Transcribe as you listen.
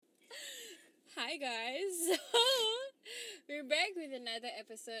Hi guys. We're back with another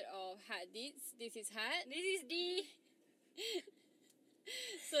episode of Heart Deeds. This is Heart. This is D.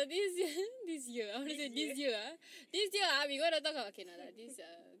 So this year, I want to say this year, we gotta talk about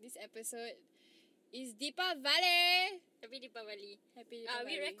this episode is Deepavali. Happy Deepavali. Happy Deepavali.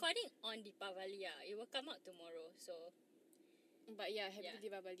 We're recording on Deepavali. It will come out tomorrow. So, But yeah, happy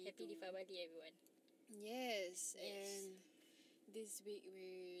Deepavali. Happy Deepavali, everyone. Yes, and this week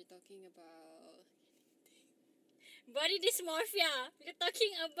we're talking about Body dysmorphia. We're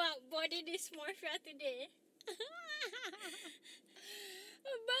talking about body dysmorphia today.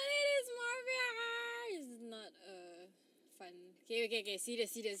 body dysmorphia. It's not fun. Okay.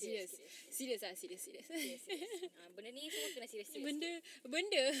 Serious. Serious. Serious. Benda ni semua kena serius.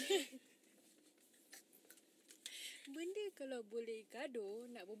 Benda kalau boleh gaduh,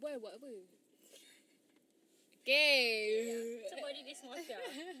 nak berbual buat apa? Okay. So body dysmorphia.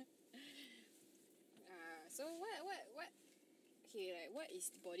 So what? Okay, like what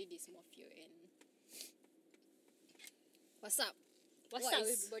is body dysmorphia and what's up? What's up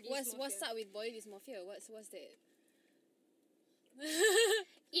with body dysmorphia? What's up with body dysmorphia? What's that?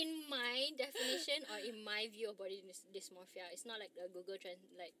 In my definition or in my view of body dysmorphia, it's not like a Google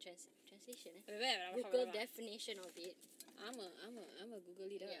translation. Google definition of it. I'm a Google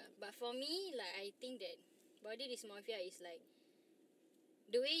leader. Yeah, but for me, like I think that body dysmorphia is like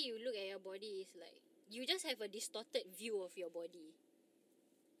the way you look at your body is like you just have a distorted view of your body.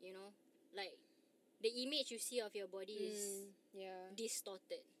 You know, like the image you see of your body is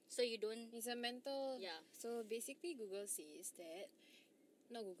distorted. So you don't. It's a mental. Yeah. So basically, Google says that.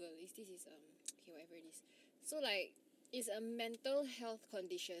 Not Google. This is okay, whatever it is. So like, it's a mental health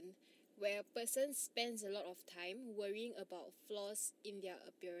condition where a person spends a lot of time worrying about flaws in their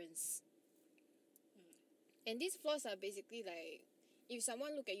appearance. And these flaws are basically like, if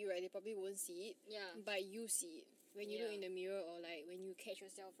someone look at you, right, they probably won't see it. Yeah. But you see it. When you look in the mirror or like when you catch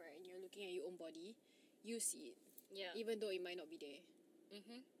yourself, right, and you're looking at your own body, you see it. Yeah. Even though it might not be there.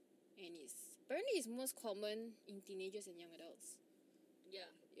 Mhm. And apparently it's most common in teenagers and young adults. Yeah.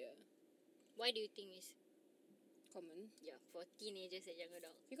 Yeah. Why do you think it's Common. yeah for teenagers and young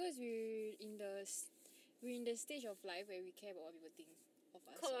adults? Because we're in the stage of life where we care about what people think of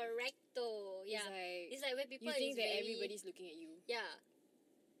us. Correcto. Yeah. It's like when people you think is that very, everybody's looking at you. Yeah.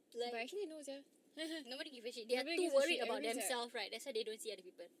 Like But actually no, yeah. nobody gives a shit. They are Nobody too gives a worried shit. about Everybody's themselves, right? That's why they don't see other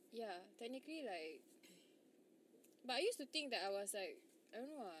people. Yeah, technically like. But I used to think that I was like, I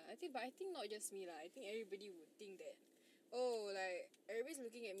don't know. I think not just me lah. I think everybody would think that. Oh, like everybody's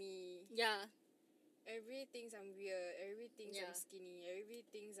looking at me. Yeah. Everybody thinks I'm weird. Everybody thinks I'm skinny. Everybody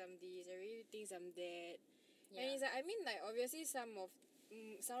thinks I'm this. Everybody thinks I'm that. Yeah. And it's like, I mean, like obviously some of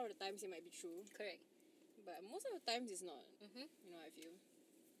the times it might be true, Correct. but most of the times it's not. Mhm. You know how I feel.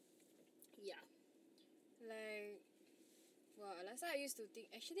 Yeah. Like, wow, last time I used to think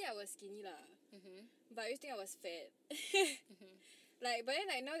actually I was skinny lah, Mhm. but I used to think I was fat. Mhm. Like, but then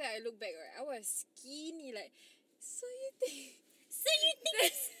like now that I look back, right, I was skinny. Like, so you think?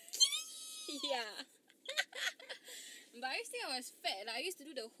 Yeah. But I used to think I was fat. Like I used to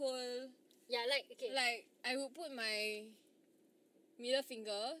do the whole. Yeah, like okay. Like, I would put my middle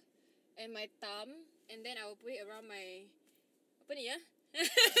finger and my thumb, and then I would put it around my, apa ni ya?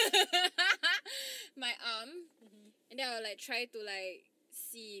 My arm, and then I would like try to like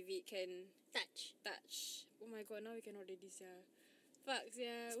see if it can touch. Oh my god, now we cannot do this, yeah. Fuck,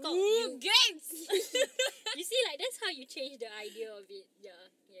 yeah. Stop, Ooh, you. gangs! You see, like that's how you change the idea of it. Yeah.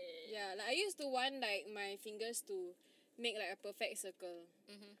 Yeah, like I used to want like my fingers to make like a perfect circle.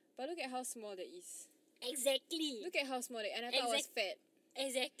 Mhm. But look at how small that is. Exactly. Look at how small that is. And I thought I was fat.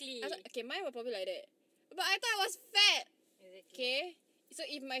 Exactly. I thought, okay, mine were probably like that. But I thought I was fat. Exactly. Okay? So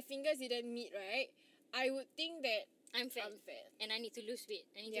if my fingers didn't meet, right, I would think that I'm fat. And I need to lose weight.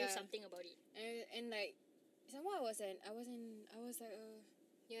 I need to do something about it. And like, somehow I was like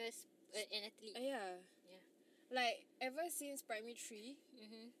Yes, an athlete. yeah. Yeah. Like, ever since primary 3,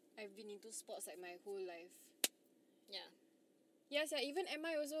 Mhm. I've been into sports like my whole life. Yeah. Yes, yeah, even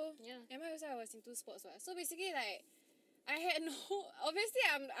MI also. Yeah. MI also I was into sports. Right? So basically like, I had no, obviously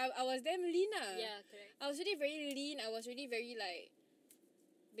I was damn lean lah. Yeah, correct. I was really very lean. I was really very like,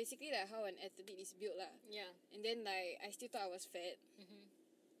 basically like how an athlete is built lah. Yeah. And then like, I still thought I was fat. Mhm.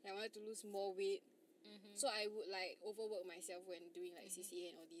 I wanted to lose more weight. Mhm. So I would like overwork myself when doing like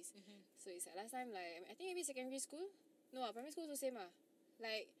CCA and all this. Mhm. So it's like last time like, I think maybe secondary school. No, primary school also same ah.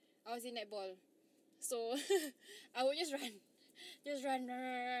 Like, I was in netball. So I would just run. Just run.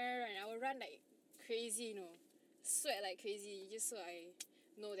 I would run like crazy, you know. Sweat like crazy, just so I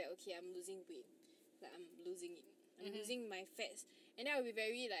know that okay, I'm losing weight. Like I'm losing it. I'm losing my fats. And then I'll be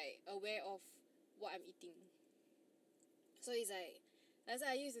very like aware of what I'm eating. So it's like, that's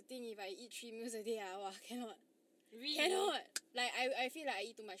why I used to think if I eat 3 meals a day, wow, cannot. Really? Cannot. Like, I feel like I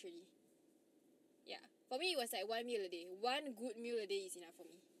eat too much already. Yeah. For me, it was like 1 meal a day. 1 good meal a day is enough for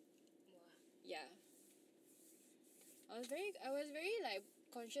me. Wow. Yeah. I was very like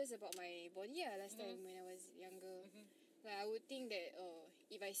conscious about my body last time when I was younger. Like, I would think that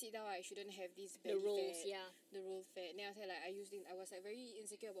if I sit down, I shouldn't have this The belly rolls, fat, yeah. the roll fat. Then after like I was like very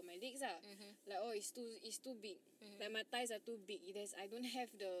insecure about my legs Like, oh, it's too big. Like, my thighs are too big. I don't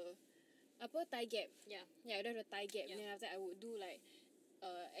have the upper thigh gap. Yeah. Yeah, I don't have the thigh gap. Yeah. Then after I would do like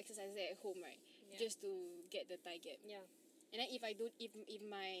exercises at home, right? Yeah. Just to get the thigh gap. Yeah. And then if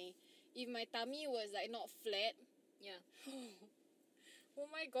my tummy was like not flat, Yeah. oh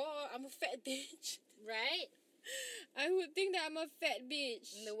my god, I'm a fat bitch. Right? I would think that I'm a fat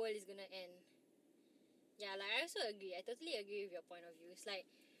bitch. And the world is gonna end. Yeah, like, I also agree. I totally agree with your point of view. It's like,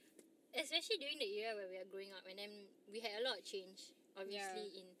 especially during the era where we are growing up, and then we had a lot of change,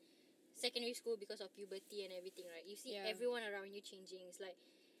 obviously, in secondary school because of puberty and everything, right? You see everyone around you changing. It's like,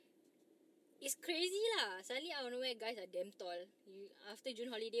 it's crazy lah. Suddenly out of nowhere, guys are damn tall. After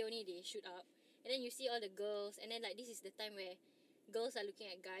June holiday only, they shoot up. And then you see all the girls, and then like, this is the time where girls are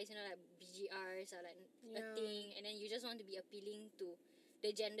looking at guys, you know, like BGRs are like a thing, and then you just want to be appealing to the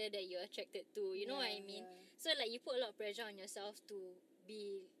gender that you're attracted to, you know what I mean? So like, you put a lot of pressure on yourself to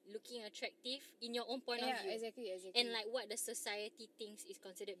be looking attractive in your own point of view. Exactly. And like, what the society thinks is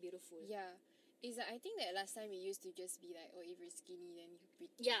considered beautiful. Yeah. It's like, I think that last time it used to just be like, oh, if you're skinny, then you're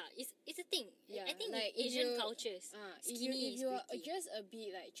pretty. Yeah, it's a thing. Yeah, I think like, in Asian cultures, skinny if you is are pretty. just a bit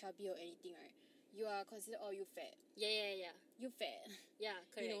like chubby or anything, right? You are considered, oh, you fat. Yeah. You fat. Yeah,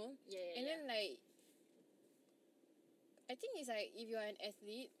 correct. You know? Yeah. And then like, I think it's like, if you are an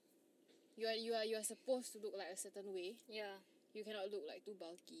athlete, you are supposed to look like a certain way. Yeah. You cannot look like too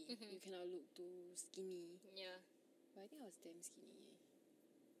bulky. You cannot look too skinny. Yeah. But I think I was damn skinny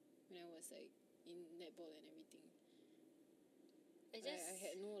when I was like in netball and everything. I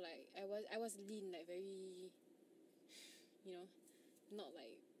had no like, I was lean, like very, you know, not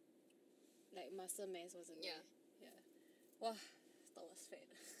like muscle mass wasn't there. Yeah. Wow, thought I was fat.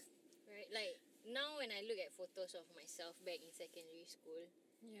 Right, like, now when I look at photos of myself back in secondary school,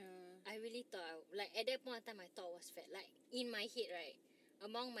 Yeah. I really thought, like, at that point of time, I thought I was fat. Like, in my head, right,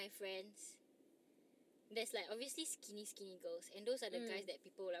 among my friends, there's like obviously skinny girls, and those are the guys that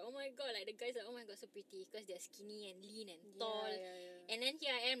people like, oh my god, like the guys are, oh my god, so pretty, because they're skinny and lean and tall. And then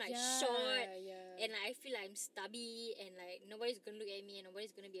here I am, like, short, and like, I feel like I'm stubby, and like, nobody's gonna look at me, and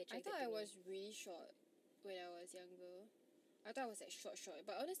nobody's gonna be I attracted thought to I me. was really short when I was younger. I thought I was like short,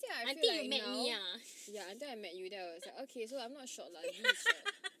 but honestly, I Until feel like you met now, me, yeah, until I met you, then I was like, okay, so I'm not short lah, this is short.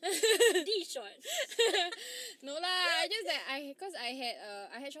 D short. No lah, I just like cause I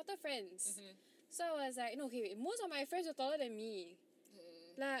had shorter friends. So I was like, no, okay, wait, most of my friends were taller than me.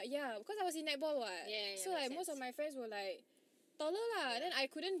 Like, yeah, because I was in netball, what? Yeah, so like, most of my friends were like taller lah. Then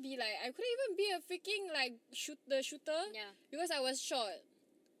I couldn't even be a freaking like shooter. Yeah. Because I was short.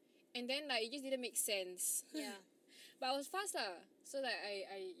 And then like, it just didn't make sense. Yeah. But I was fast lah. So like,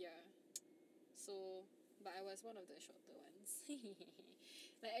 So, but I was one of the shorter ones.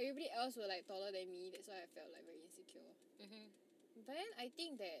 Like, everybody else were like taller than me. That's why I felt like very insecure. But then I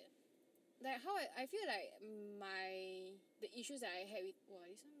think that, like, how I feel like the issues that I had with,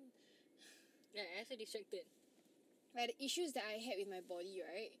 this one, Yeah, I also distracted. like, the issues that I had with my body,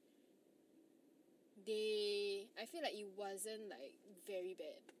 right, I feel like it wasn't like very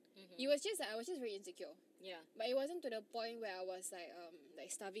bad. It was just like, I was just very insecure. Yeah. But it wasn't to the point where I was like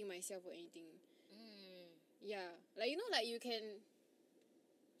starving myself or anything. Yeah, like, you know, like, you can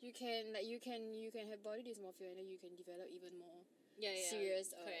have body dysmorphia, and then you can develop even more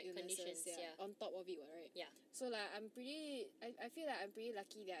serious illnesses conditions, on top of it, right? Yeah. So like, I feel like I'm pretty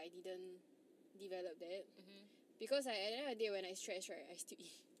lucky that I didn't develop that, because at the end of the day, when I stress, right, I still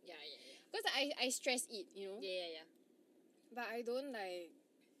eat. Yeah. Because I stress eat, you know. Yeah. But I don't like,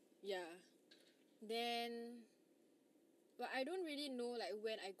 then, but I don't really know like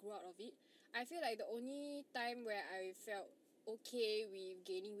when I grew out of it. I feel like the only time where I felt okay with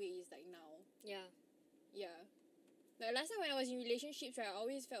gaining weight is like now. Yeah. Yeah. Like, last time when I was in relationships, right, I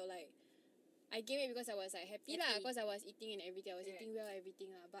always felt like I gained weight because I was like happy lah, because I was eating and everything. I was eating well, everything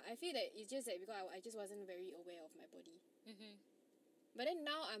lah. But I feel that it's just like because I just wasn't very aware of my body. But then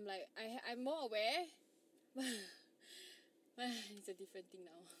now I'm like, I'm more aware. It's a different thing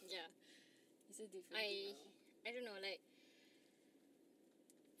now. Yeah. It's a different thing now. I don't know, like,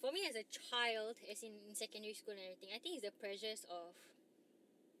 for me as a child, as in secondary school and everything, I think it's the pressures of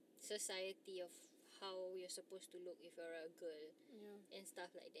society, of how you're supposed to look if you're a girl and stuff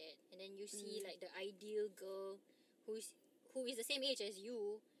like that. And then when you see like the ideal girl who is the same age as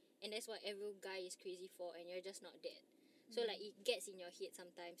you, and that's what every guy is crazy for, and you're just not that. So like it gets in your head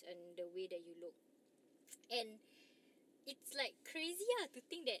sometimes, and the way that you look, and it's like crazy to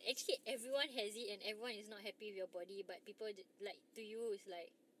think that actually everyone has it and everyone is not happy with your body, but people like to you is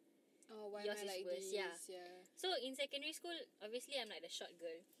like, oh, why yours am I is like worse, this? yeah. So in secondary school, obviously I'm like the short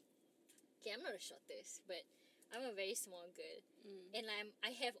girl. Okay, I'm not the shortest, but I'm a very small girl, and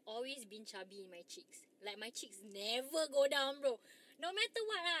I have always been chubby in my cheeks. Like my cheeks never go down, bro. No matter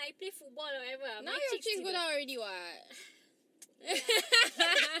what, I play football or whatever. Now my your cheeks still go down already, what?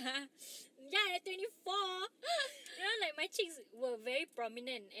 Yeah, at 24. You know, like my cheeks were very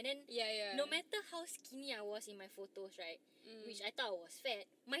prominent, and then Yeah. no matter how skinny I was in my photos, right, which I thought I was fat,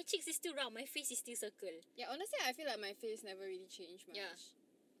 my cheeks is still round, my face is still circle. Yeah, honestly, I feel like my face never really changed much. Yeah.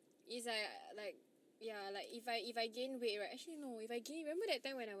 It's like if I gain weight, right? Actually, no. If I gain, remember that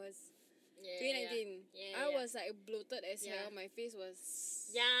time when I was 2019? Yeah. I was like bloated as Yeah. hell. My face was.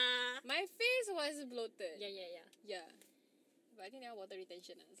 Yeah. My face was bloated. Yeah. Yeah. But I think that was water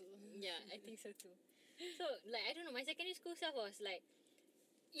retention. So. Yeah, I think so too. So, like, I don't know, my secondary school self was like,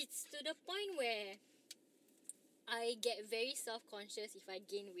 it's to the point where I get very self-conscious if I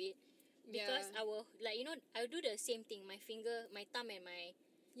gain weight. Because I will, like, you know, I'll do the same thing. My finger, my thumb and my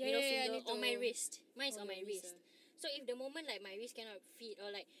middle finger on my wrist. Mine's on my wrist. So if the moment like my wrist cannot fit,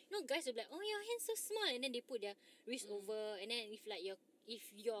 or like, you know, guys will be like, oh, your hand's so small, and then they put their wrist over, and then if like your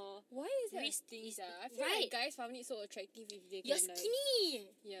why is that wrist thing, is I feel like guys found it so attractive if they you're can skinny.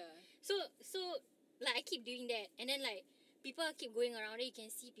 Yeah. So like I keep doing that, and then like people keep going around it. You can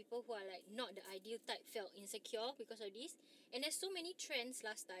see people who are like not the ideal type felt insecure because of this. And there's so many trends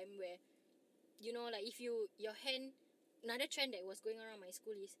last time where, you know, like if your hand, another trend that was going around my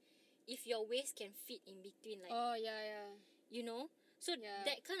school is if your waist can fit in between, like, oh yeah. you know, so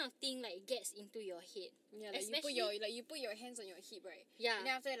that kind of thing like gets into your head. Yeah, like especially you put your hands on your hip, right? Yeah. And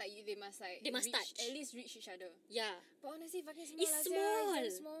then after that, like they must reach, touch. at least reach each other. Yeah. But honestly, fucking small. It's small. small.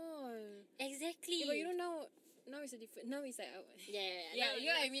 It's so small. Exactly. Yeah, but you know now it's a different. Now it's like Yeah. you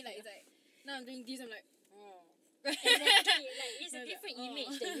know what I mean? Like it's like now I'm doing this. I'm like Exactly. Like it's a Like, different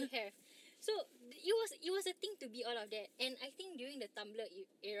image that you have. So it was a thing to be all of that, and I think during the Tumblr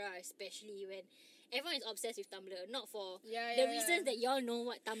era, especially when everyone is obsessed with Tumblr, not for the reasons that y'all know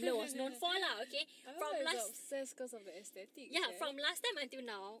what Tumblr was known for, lah. Okay, obsessed because of the aesthetics. yeah, from last time until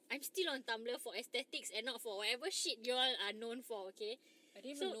now, I'm still on Tumblr for aesthetics and not for whatever shit y'all are known for. Okay, I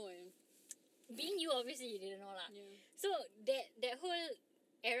didn't even know. Being you, obviously you didn't know, lah. Yeah. So that whole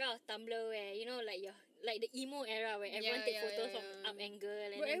era of Tumblr where, you know, like like the emo era where everyone take photos from up angle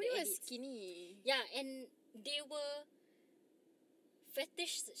and but then everyone they was skinny. Yeah, and they were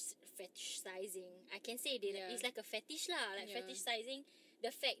fetishizing. I can say it's like a fetish lah, like fetishizing the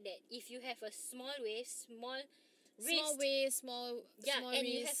fact that if you have a small waist, small wrist, small and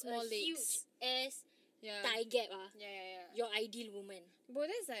you wrist, have small a legs, huge ass, thigh gap, you're ideal woman. But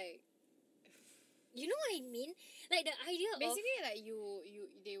that's like, you know what I mean? Like the idea basically like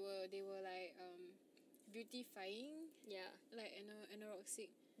they were like beautifying, like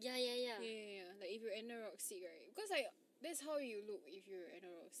anorexic. Yeah. Like if you're anorexic, right? Because like that's how you look if you're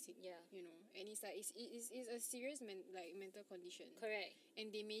anorexic. Yeah. You know, and it's like it's a serious mental condition. Correct.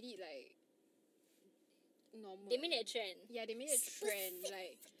 And they made it like normal. They made it a trend. Yeah, they made it a trend.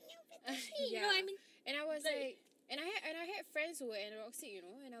 Like you know what I mean? And I was like, and I had friends who were anorexic, you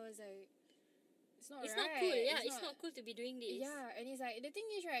know, and I was like, it's not cool. Yeah, it's not cool to be doing this. Yeah, and it's like the thing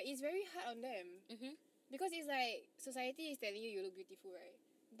is, right, it's very hard on them. Because it's like society is telling you look beautiful, right?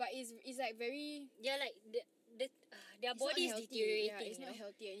 But it's like very like their body is deteriorating. Yeah, it's not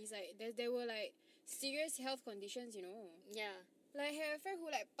healthy, and it's like there were like serious health conditions, you know. Yeah. Like I have a friend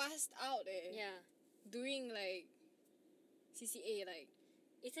who like passed out. Yeah. Doing like CCA, like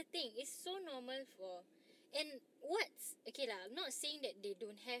it's a thing. It's so normal for, and what's okay lah. I'm not saying that they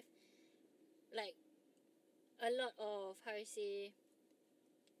don't have like a lot of how I say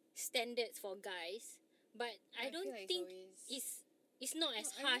standards for guys, but I don't like think it's not as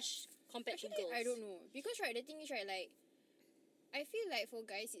harsh compared to girls. I don't know, because right, the thing is, right, like I feel like for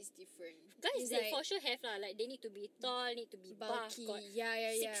guys it's different. Guys, they for sure have lah. Like they need to be tall, need to be bulky, buff, got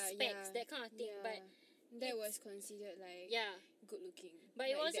six packs, that kind of thing. But that was considered like good looking.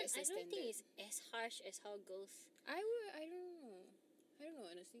 But like, it wasn't. I don't standard. think it's as harsh as how girls. I don't know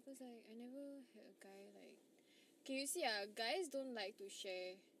honestly, because I never had a guy like. Okay, you see, guys don't like to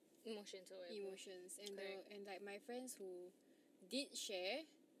share emotions or whatever. And like my friends who did share,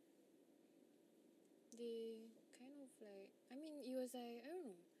 they kind of like, I mean, it was like, I don't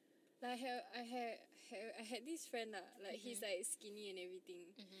know, like I had this friend lah, like he's like skinny and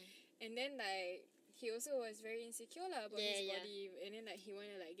everything, and And then like he also was very insecure lah about his Yeah. body, and then like he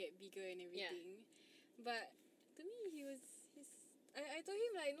wanted to like get bigger and everything. But to me, he's I told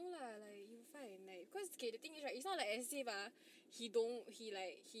him like no lah, like you're fine, like because okay, the thing is right, it's not like as if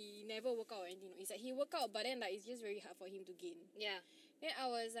he never work out or anything. It's like he work out, but then like it's just very hard for him to gain. Yeah. Then I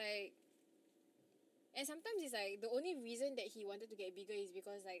was like, and sometimes it's like the only reason that he wanted to get bigger is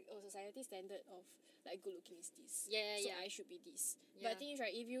because like society standard of like good looking is this. Yeah, So yeah. I should be this. Yeah. But the thing is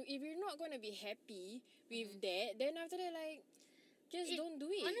right, if you're not gonna be happy with that, then after that like just don't do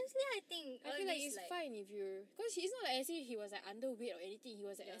it. Honestly, I think I feel like it's fine if you're, because he's not like as if he was like underweight or anything. He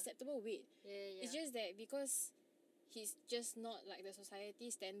was like acceptable weight. Yeah. It's just that because he's just not like the society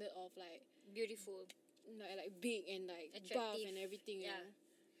standard of like beautiful. like big and like buff Attractive. and everything. Yeah. You know?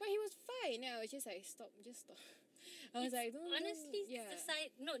 But he was fine. I was just like stop. I was like don't. Honestly, yeah.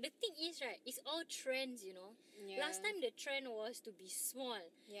 no, the thing is right, it's all trends, you know. Yeah. Last time the trend was to be small.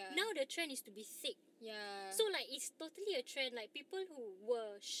 Yeah. Now the trend is to be thick. Yeah. So like it's totally a trend. Like people who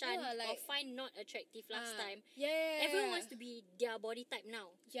were shunned or like- find not attractive last time, Yeah. everyone wants to be their body type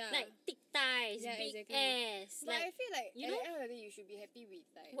now. Yeah. Like thick thighs, Yeah, big exactly. ass, But I like feel like you at know? the end of the day, you should be happy with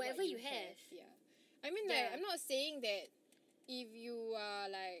like Whatever what you have. Yeah. I mean, like Yeah. I'm not saying that if you are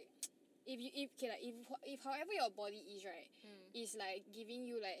like if however your body is right, is like giving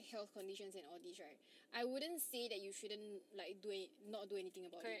you like health conditions and all these right, I wouldn't say that you shouldn't like not do anything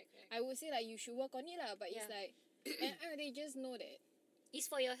about Correct. it. I would say like you should work on it lah. But it's Yeah. like and they just know that it's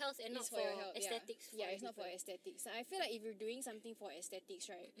for your health and not it's for your health. aesthetics. Yeah, for it's not for people. aesthetics. I feel like if you're doing something for aesthetics,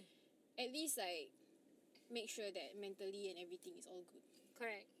 right, at least like make sure that mentally and everything is all good.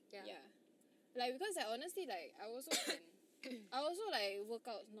 Correct. Yeah. Yeah. Like because like honestly like I also I also like work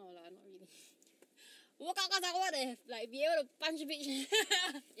out no lah, not really. Work out cause I wanna like be able to punch bitch.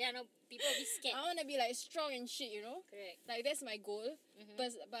 Yeah. No, people be scared. I wanna be like strong and shit, you know? Correct. Like that's my goal.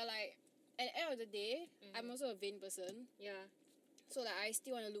 But like at the end of the day, I'm also a vain person. Yeah. So like I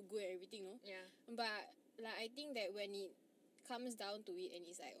still wanna look good and everything, no? Yeah. But like I think that when it comes down to it and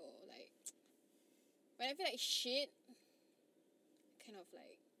it's like like when I feel like shit, kind of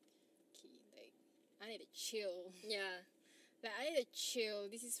like okay, like I need to chill. Yeah. Like I need to chill.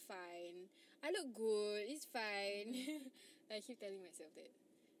 This is fine. I look good. It's fine. I keep telling myself that.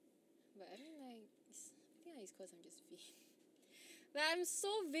 But I mean like I think it's cause I'm just vain. Like I'm so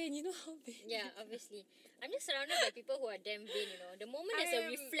vain. You know how vain? Yeah, obviously. I'm just surrounded by people who are damn vain, you know. The moment there's a I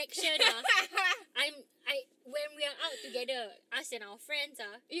am- reflection, when we are out together, us and our friends,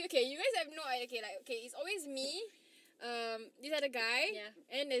 Okay, you guys have no idea. Okay, it's always me, this other guy, Yeah.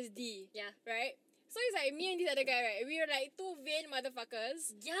 and there's D, yeah. right? So it's like me and this other guy, right? We are like two vain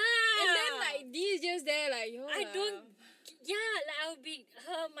motherfuckers. Yeah. And then like D is just there like, yo. I don't, like I'll be,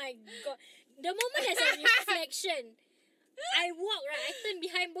 oh my god. The moment there's a reflection, I walk, right? I turn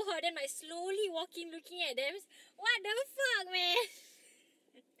behind both of them, like slowly walking, looking at them. What the fuck, man?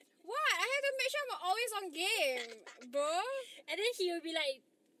 What? I have to make sure I'm always on game, bro. And then he will be like,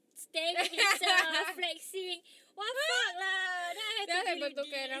 staring at himself, flexing. What fuck lah? Then I had Then to like deal with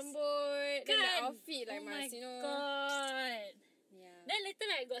betulkan this. rambut, then the Kan? outfit like Oh my must, you know. god. Yeah. Then later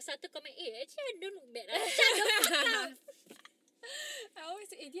I got satu comment, actually I don't look bad lah. Shut the fuck up. I always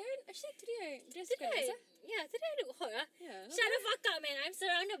say, actually today I dressed Today quite nice, today I look hot lah. Yeah. Shut the fuck up, man. I'm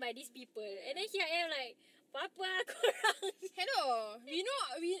surrounded by these people. And then here I am like, apa lah korang? Hello. We know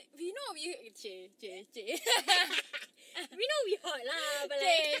Che. We know we hot lah, but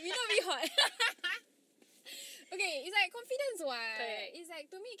Okay, like, we know we hot. Okay, it's like confidence what? Correct. It's like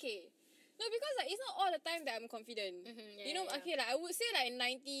to me, okay. No, because like it's not all the time that I'm confident. You know, okay, like I would say like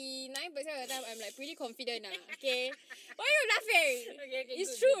 99% of the time I'm like pretty confident okay. Why are you laughing? Okay,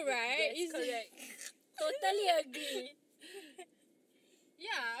 It's good, true, good, good. right? Yes, It's correct. Totally agree.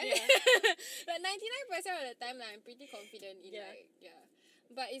 Yeah. Yeah. Like 99% of the time like, I'm pretty confident in Yeah. like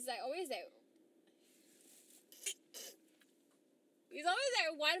but it's like always that it's always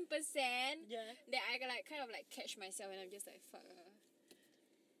like 1% Yeah. that I like kind of like catch myself and I'm just like fuck.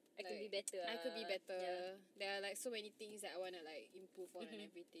 I could be Like, better. I could be better. Yeah. There are like so many things that I want to like improve on and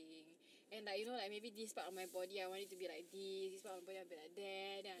everything. And like you know like maybe this part of my body I want it to be like this part of my body I want to be like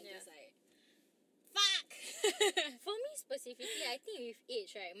that. Then I'm Yeah. just like fuck. For me specifically, I think with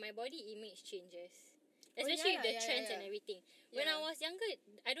age, right, my body image changes. Oh, Especially yeah, with the yeah, trends yeah. and everything. When I Yeah. was younger,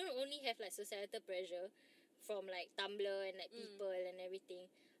 I don't only have like societal pressure from like Tumblr and like people and everything.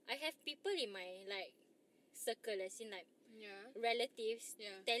 I have people in my like circle, as in like Yeah. relatives,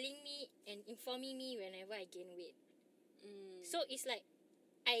 Yeah. telling me and informing me whenever I gain weight. Mm. So it's like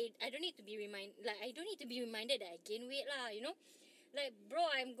I don't need to be I don't need to be reminded that I gain weight lah, you know? Like bro,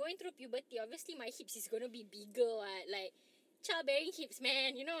 I'm going through puberty. Obviously my hips is gonna be bigger, what? Like childbearing hips,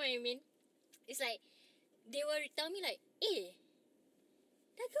 man. You know what I mean? It's like, they will tell me like,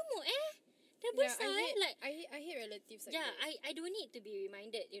 dah gemuk dah besar like, I hate relatives like yeah, that. I don't need to be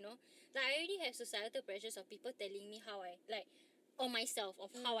reminded, you know. Like, I already have societal pressures of people telling me how I, like, on myself,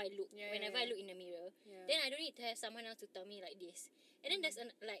 of how I look whenever I look in the mirror. Yeah. Then I don't need to have someone else to tell me like this. And then there's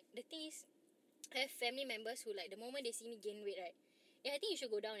like, the thing is, I have family members who, like, the moment they see me gain weight, right, I think you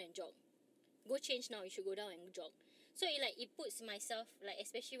should go down and jog. Go change now, you should go down and jog. So it puts myself, like,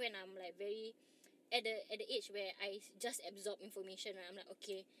 especially when I'm like very at the age where I just absorb information, right? I'm like,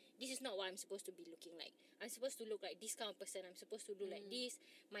 okay, this is not what I'm supposed to be looking like. I'm supposed to look like this kind of person. I'm supposed to look like this.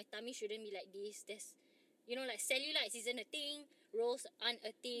 My tummy shouldn't be like this. There's, you know, like, cellulite isn't a thing. Rolls aren't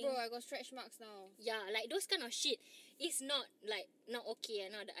a thing. Bro, I got stretch marks now. Yeah, like, those kind of shit is not, like, not okay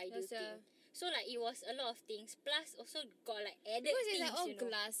and not the ideal Yes, thing. So, like, it was a lot of things. Plus, also got, like, added Because things, it's like all you know.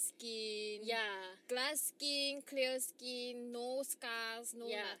 glass skin. Yeah. Glass skin, clear skin, no scars, no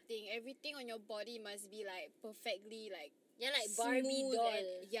Yeah. nothing. Everything on your body must be like perfectly like Yeah, like Barbie smooth doll. and,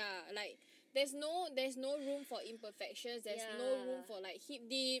 yeah, like there's no room for imperfections. There's no Yeah. room for like hip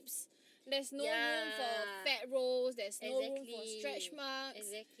dips. There's no room Yeah. for fat rolls. There's no room for Exactly. stretch marks.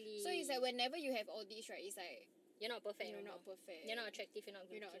 Exactly. So it's like whenever you have all these, right, it's like you're not perfect. you're no not more. perfect. You're not attractive. You're not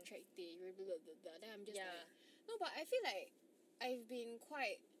good You're not looking. attractive. You're blah, blah, blah. Then I'm just Yeah. like, no, but I feel like I've been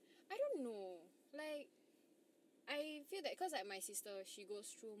quite, I don't know, like, I feel that because like my sister, she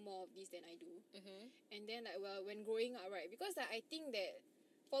goes through more of this than I do. And then like, well, when growing up, right, because like, I think that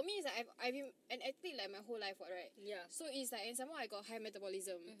for me, it's like I've been an athlete like my whole life, right? Yeah. So it's like, and somehow I got high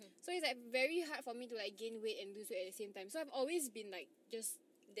metabolism. So it's like very hard for me to like gain weight and lose weight at the same time. So I've always been like just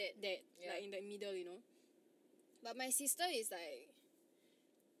that Yeah. like in the middle, you know. But my sister is like,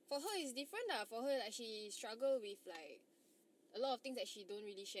 for her it's different lah. For her, like, she struggle with like a lot of things that she don't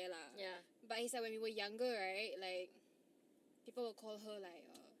really share lah. Yeah. But it's like when we were younger, right, like people will call her like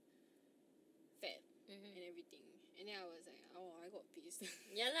fat and everything. And then I was like, oh, I got pissed.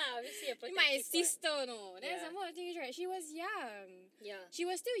 Yeah lah, obviously a protective My part. sister, no. Then Yeah. some more the thing is, right, she was young. Yeah. She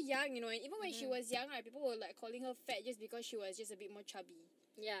was still young, you know, and even when she was young, right, people were like calling her fat just because she was just a bit more chubby.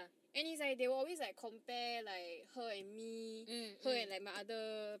 Yeah. And it's like they will always like compare like her and me, her and like my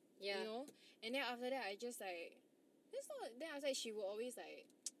other, Yeah. you know. And then after that, I just like, that's not. Then after that, she will always like,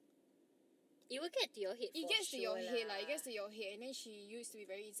 It will get to your head. it for gets to sure your head, lah. like, it gets to your head. And then she used to be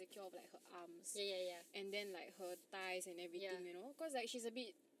very insecure of like her arms, Yeah. and then like her thighs and everything, Yeah. you know. Cause like she's a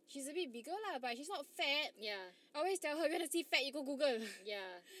bit bigger lah, but she's not fat. Yeah. I always tell her, you want to see fat, you go Google.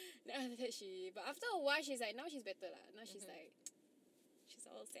 Yeah. Then after that but after a while, she's like, now she's better lah. Now she's like, she's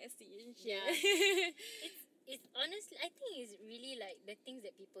all sassy and shit. Yeah. It's honestly, I think it's really like the things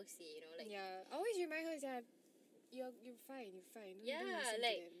that people say, you know, like Yeah, I always remind her, yeah, you're fine. Don't Yeah, listen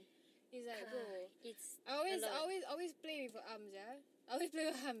like, to them. It's like, bro, it's I always a lot. always play with her arms, yeah. I always play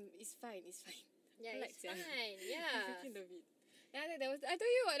with her arm. It's fine. Yeah, Relax, it's yeah. fine. I Yeah. freaking love it. Yeah, I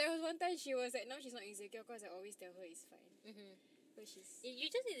told you what, there was one time she was like, now she's not insecure because I always tell her it's fine. But she's You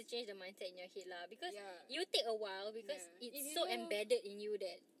just need to change the mindset in your head lah, because Yeah. you take a while, because Yeah. If it's you so know- embedded in you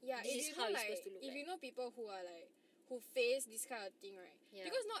that yeah. this If is you how know, it's like, supposed to look if like. you know people who are like who face this kind of thing, right? Yeah.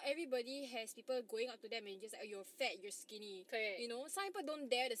 Because not everybody has people going up to them and just like, oh, you're fat, you're skinny. Correct. You know, some people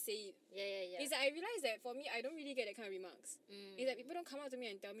don't dare to say it. Yeah. It's like I realize that for me, I don't really get that kind of remarks. Mm. It's like people don't come up to me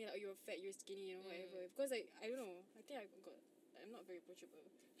and tell me like, oh, you're fat, you're skinny, you know, whatever. Because like, I don't know. I think I'm not very approachable.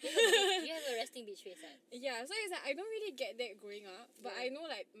 You have a resting bitch face, right? Yeah, so it's like I don't really get that growing up, but Yeah. I know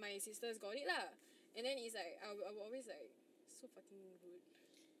like my sisters got it lah. And then it's like I will always like so fucking rude.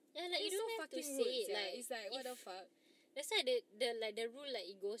 Yeah, like It's you so don't have to fucking say rude, it. sia. Like It's like what the if- fuck. That's why the rule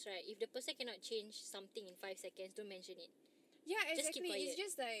like it goes, right. If the person cannot change something in 5 seconds, don't mention it. Yeah, Just keep exactly. It's quiet.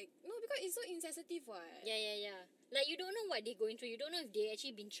 just like no, because it's so insensitive, what. Yeah. Like you don't know what they're going through. You don't know if they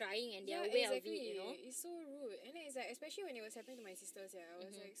actually been trying and they're Yeah, aware exactly. of it. You know. It's so rude, and then it's like especially when it was happening to my sisters. Yeah, I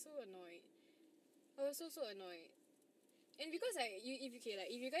was like so annoyed. I was so annoyed, and because like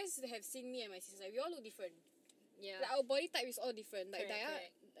if you guys have seen me and my sisters, like we all look different. Yeah. Like our body type is all different. Like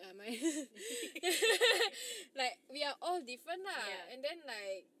Correct. my like we are all different lah. Yeah. And then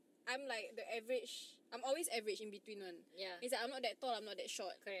like I'm like the average. I'm always average in between one. Yeah. It's like I'm not that tall. I'm not that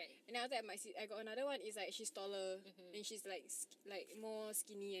short. Correct. And then after that, I got another one. Is like she's taller and she's like more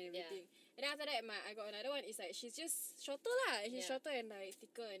skinny and Yeah. everything. And then after that, I got another one. Is like she's just shorter lah. She's Yeah. shorter and like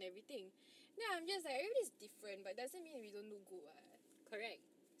thicker and everything. Then I'm just like everybody's different, but doesn't mean we don't look good. Correct.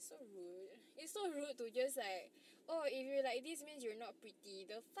 So rude. It's so rude to just like, oh, if you're like this means you're not pretty.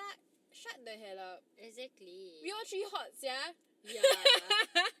 The fuck? Shut the hell up. Exactly. We all three hot, yeah. Yeah.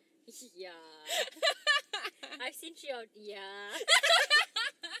 Yeah. I've seen you out. Yeah.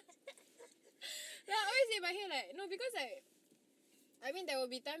 Like, I always in my head like, no, because like I mean, there will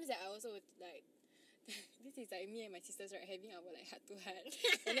be times that I also would, like, this is like me and my sisters, right, having our like heart to heart,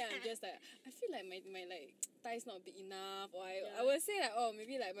 and then I'm just like, I feel like my like thigh's not big enough, or I will say like, oh,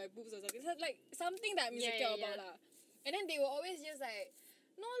 maybe like my boobs or something. So like something that I'm insecure about lah. And then they will always just like,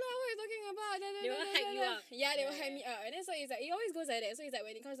 no lah, what are you talking about? They will hype you up. Yeah, they will hype me up. And then so it's like, it always goes like that. So it's like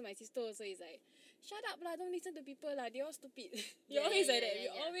when it comes to my sister, so it's like, shut up lah, don't listen to people lah, they all stupid. You always like that.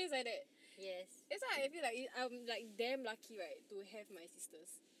 You always like that. Yes. That's why I feel like I'm like damn lucky, right, to have my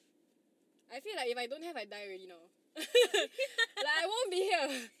sisters. I feel like if I don't have, I die already now. Like I won't be here.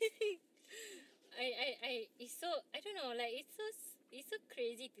 It's so, I don't know, like it's so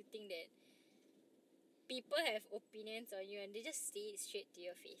crazy to think that people have opinions on you and they just say it straight to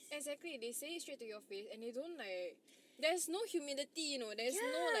your face. Exactly, they say it straight to your face and they don't like, there's no humility, you know, there's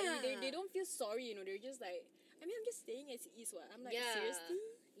no like, they don't feel sorry, you know, they're just like, I mean, I'm just saying as it is, what. I'm like, seriously?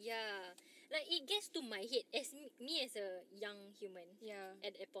 Yeah. Like, it gets to my head, as me as a young human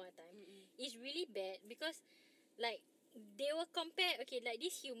at that point of time, it's really bad because, like, they will compare, okay, like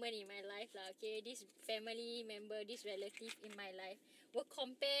this human in my life, lah, okay, this family member, this relative in my life will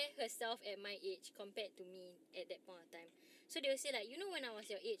compare herself at my age compared to me at that point of time. So they will say like, you know, when I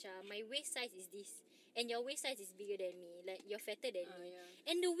was your age, my waist size is this, and your waist size is bigger than me, like you're fatter than me.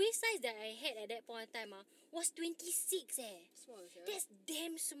 And the waist size that I had at that point of time was 26 Small, That's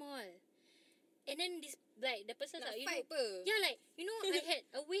damn small. And then this, like, the person like, you know, per. yeah, like, you know, I had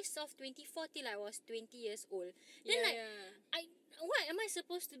a waist of 24 till I was 20 years old. Then what am I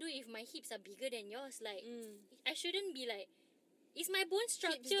supposed to do if my hips are bigger than yours? Like, I shouldn't be like, it's my bone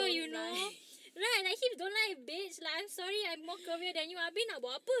structure, you know. Right, like hips don't lie, bitch. Like, I'm sorry, I'm more curvier than you. Habis nak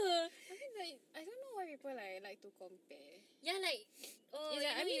buat apa? I mean, like, I don't know why people like to compare. Yeah, like, oh,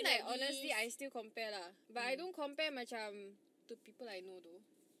 like, I mean, like, honestly, this. I still compare lah. But I don't compare macam to people I know though.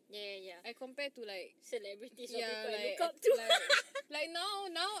 Yeah. I compare to like celebrities or people like, I look up to. like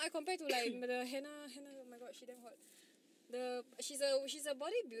now I compare to like the Hannah. Oh my god, she damn hot. She's a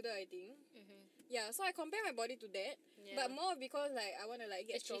bodybuilder, I think. Yeah, so I compare my body to that, but more because like I want to like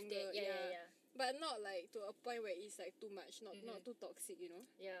get stronger. Yeah. But not like to a point where it's like too much, not too toxic, you know.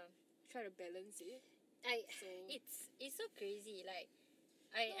 Yeah. Try to balance it. It's so crazy. Like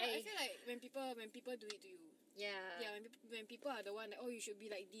I feel like when people do it to you. Yeah, when people are the one that, oh, you should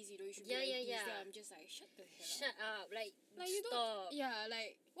be like this, you know, you should be like this, then I'm just like, shut the hell up. Shut up, like you stop. Don't,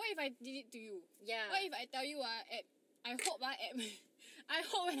 like, what if I did it to you? Yeah. What if I tell you, I hope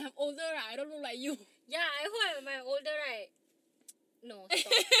when I'm older, I don't look like you. Yeah, I hope when I'm older, right? No, stop.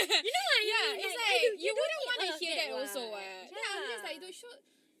 You know what? It's like, you wouldn't want to hear that also, Yeah. I'm just like,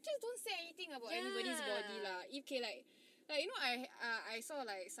 just don't say anything about anybody's body, lah. Like, you know, I saw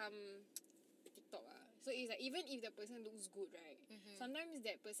like some TikTok, so it's like, even if the person looks good, right, sometimes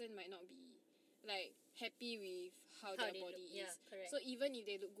that person might not be like happy with how their body is. Correct. So even if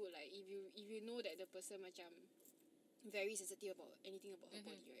they look good, like if you know that the person macam very sensitive about anything about her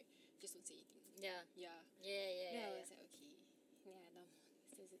body, right, just don't say anything. Yeah. I was like, okay, no,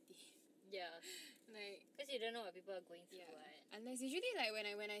 sensitive. Yeah. Like, because you don't know what people are going through, right? Unless usually like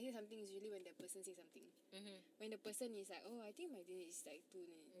when I hear something, it's usually when that person says something. When the person is like, oh, I think my day is like too,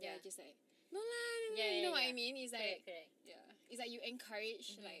 then I just like, no lah, you know what I mean? It's like, correct. Yeah, it's like you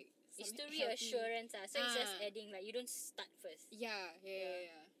encourage like some it's to healthy reassurance, so it's just adding, like, you don't start first. Yeah.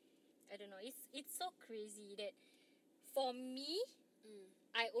 I don't know. It's so crazy that for me,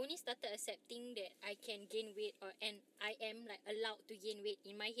 I only started accepting that I can gain weight, and I am like allowed to gain weight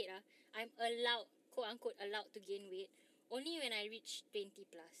in my head. I'm allowed, quote unquote, allowed to gain weight only when I reach 20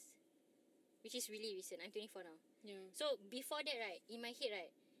 plus, which is really recent. I'm 24 now. Yeah. So before that, right, in my head,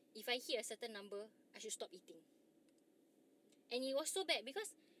 right, if I hit a certain number, I should stop eating. And it was so bad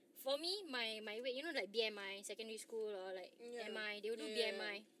because for me, my weight, you know, like BMI, secondary school, or like MI, they will do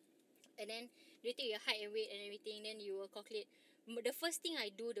BMI. And then they take your height and weight and everything, then you will calculate. The first thing I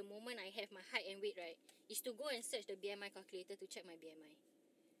do the moment I have my height and weight, right, is to go and search the BMI calculator to check my BMI.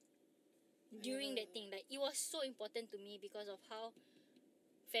 During that thing, like, it was so important to me because of how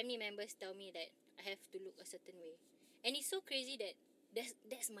family members tell me that I have to look a certain way. And it's so crazy that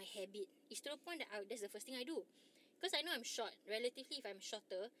that's my habit. It's to the point that that's the first thing I do. Because I know I'm short. Relatively, if I'm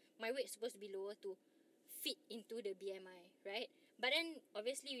shorter, my weight is supposed to be lower to fit into the BMI, right? But then,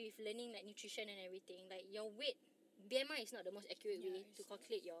 obviously, with learning like nutrition and everything, like your weight, BMI is not the most accurate way to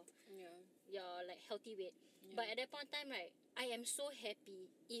calculate your like healthy weight. But at that point in time, right, I am so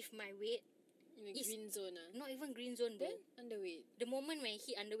happy if my weight in the green zone. Not even green zone, bro. Then underweight. The moment when I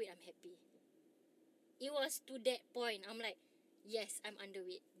hit underweight, I'm happy. It was to that point. I'm like, yes, I'm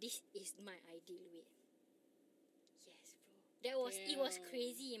underweight. This is my ideal weight. Yes, bro. It was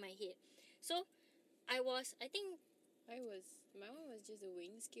crazy in my head. So, I think My one was just a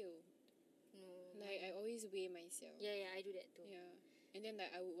weighing scale. No. Like, I always weigh myself. Yeah, I do that too. Yeah. And then,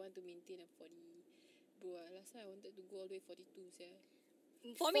 like, I would want to maintain a 40. Bro, last time I wanted to go all the way 42, yeah.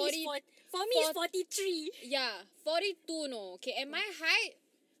 For me, it's 43. Yeah, 42, no. Okay, and my height,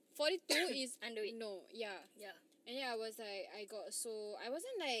 42 is... Underweight. No, yeah. Yeah. And yeah, I was like, I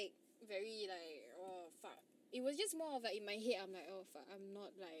wasn't like, very like, oh, fuck. It was just more of like, in my head, I'm like, oh, fuck, I'm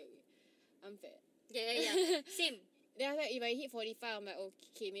not like, I'm fat. Yeah. Same. Then after that, if I hit 45, I'm like,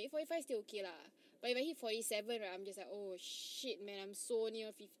 okay, maybe 45 is still okay lah. But if I hit 47, right, I'm just like, oh shit, man, I'm so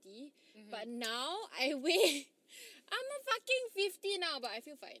near 50. But now, I weigh, I'm a fucking 50 now, but I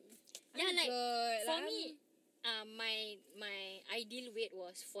feel fine. Yeah, I'm like, good. for Like, me, my ideal weight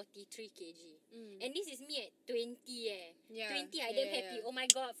was 43 kg. And this is me at 20 Yeah. 20, I damn happy. Oh my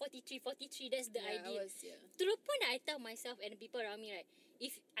god, 43, that's the ideal. To the point that I tell myself and the people around me, right,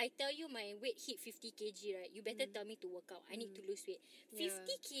 if I tell you my weight hit 50 kg, right, you better tell me to work out. I need to lose weight. 50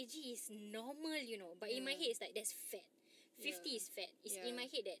 kg is normal, you know. But in my head, it's like, that's fat. 50 is fat. It's in my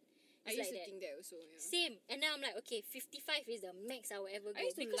head that I it's used like to think that also, yeah. Same. And now I'm like, okay, 55 is the max I will ever go. I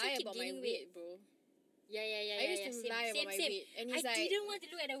used to because lie I keep about my gaining weight, bro. Yeah. I used to lie about my weight. And I it's like... didn't want to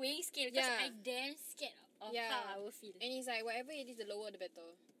look at the weighing scale because I damn scared of how I will feel. And it's like, whatever it is, the lower the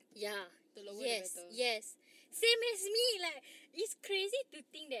better. Yeah. The lower the better. Yes. Same as me. Like, it's crazy to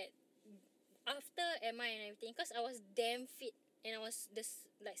think that after MI and everything, because I was damn fit and I was the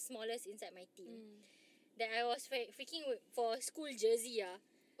like smallest inside my team, that I was freaking for school jersey.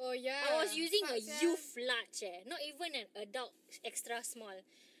 Oh yeah. I was using a youth large, not even an adult extra small,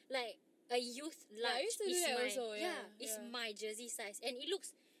 like a youth large. I used to do is that my, also. it's my jersey size, and it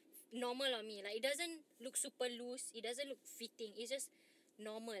looks normal on me. Like, it doesn't look super loose. It doesn't look fitting. It's just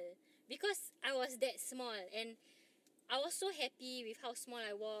normal because I was that small, and I was so happy with how small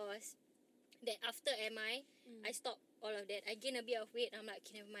I was that after MI, I stopped all of that. I gained a bit of weight. I'm like,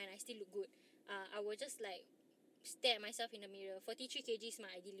 okay, never mind. I still look good. I will just like stare at myself in the mirror. 43 kg is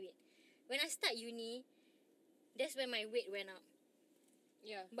my ideal weight. When I start uni, that's when my weight went up.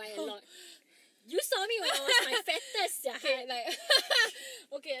 Yeah. By a lot. You saw me when I was my fattest. Okay, like...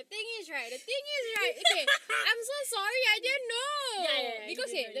 okay, the thing is, right? Okay, I'm so sorry. I didn't know. Yeah. Because,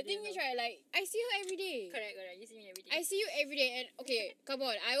 the thing is, right, like, I see her every day. Correct. You see me every day. I see you every day. And, okay, come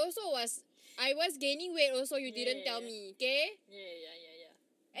on. I was gaining weight also. You didn't tell me, okay? Yeah.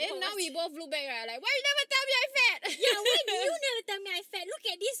 And then now we both look back, right? Like, why you never tell me I'm fat? Yeah, why do you never tell me I'm fat? Look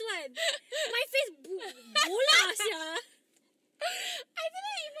at this one. My face bola, sia. I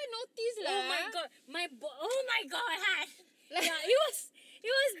didn't even notice, lah. Oh my god. Oh my god. Yeah, it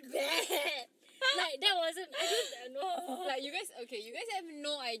was bad. Like, that wasn't, I don't know. Like, you guys have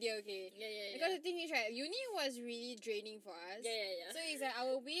no idea, okay? Yeah. Because the thing is, right, uni was really draining for us. Yeah. So it's like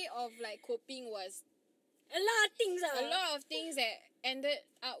our way of like coping was A lot of things. a lot of things that ended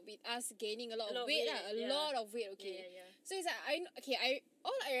up with us gaining a lot of weight, a lot of weight, okay? Yeah. So it's like,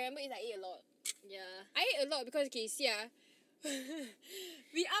 all I remember is I ate a lot. Yeah. I ate a lot because, okay, see,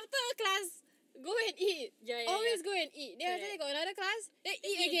 we after class, go and eat. Yeah. Always go and eat. Then after Correct. they got another class, then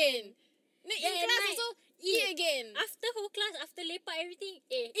eat Eat again. Then in at class night, also, eat again. After whole class, after lepak everything,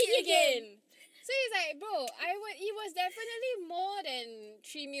 Eat again. So it's like, bro, it was definitely more than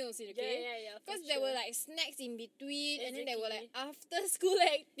 3 meals, okay? Yeah. Because there were like snacks in between, and then there were like Exactly. after school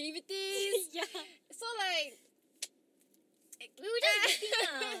activities. Yeah. So like, We were just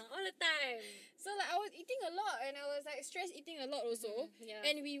eating all the time. so like I was eating a lot, and I was like stress eating a lot also. Yeah.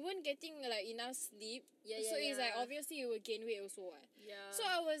 And we weren't getting like enough sleep. Yeah, So it's like yeah. obviously you will gain weight also. What? Yeah. So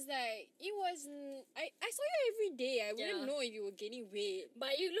I was like, I saw you every day. I wouldn't Yeah. know if you were gaining weight.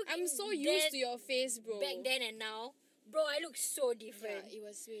 But you look I'm so used to your face, bro. back then and now, bro, I look so Yeah, different. it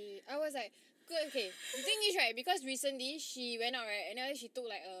was way. I was like, good, okay. The thing is, right, because recently she went out, right, and then she took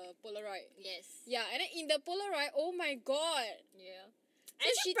like a Polaroid. Yes. Yeah, and then in the Polaroid, oh my god. Yeah. So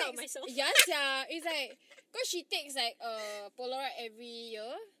I'm she so proud of takes, myself. Yes, yeah. It's like, cause she takes like a Polaroid every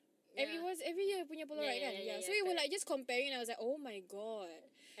year. Every year punya Polaroid, kan? Yeah, So we were correct. like just comparing, and I was like, oh my god.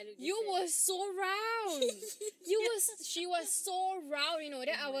 I look You different. were so round. She was so round, you know.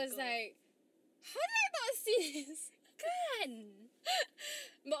 Then I Oh my was God. like, how did I not see this? Kan?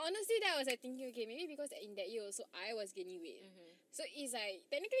 But honestly, then I was like thinking, okay, maybe because in that year also I was gaining weight. So it's like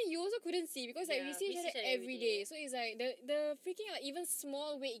technically you also couldn't see because like we Yeah, see each other every day. So it's like the freaking like even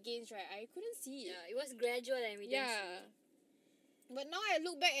small weight gains, right? I couldn't see it. Yeah, it was gradual and we didn't Yeah. see. But now I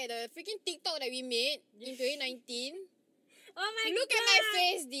look back at the freaking TikTok that we made in 2019. Oh my god. Look at my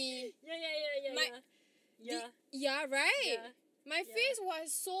face, D. Yeah. My- Yeah. Yeah, right? Yeah. My face was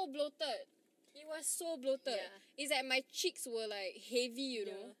so bloated. It was so bloated. Yeah. It's like my cheeks were like heavy, you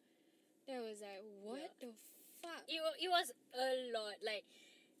know. Yeah. Then I was like, what the fuck? It was a lot. Like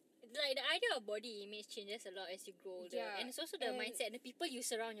the idea of body image changes a lot as you grow older. Yeah, And it's also the and- mindset and the people you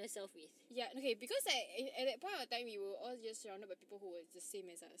surround yourself with. Yeah, okay, because at that point of time, we were all just surrounded by people who were the same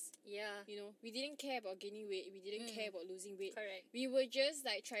as us. Yeah. You know, we didn't care about gaining weight. We didn't care about losing weight. Correct. We were just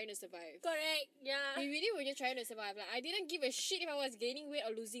like trying to survive. Correct. Yeah. We really were just trying to survive. Like, I didn't give a shit if I was gaining weight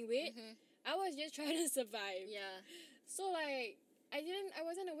or losing weight. I was just trying to survive. Yeah. So like, I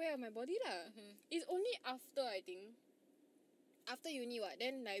wasn't aware of my body lah. It's only after, I think, after uni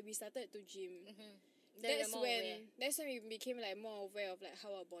then like we started to gym. Then we're more aware. That's when we became like more aware of like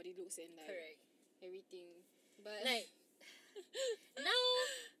how our body looks and like Correct. everything. But Like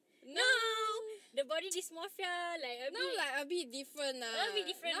no, the body dysmorphia like a now bit, like a bit different lah. a bit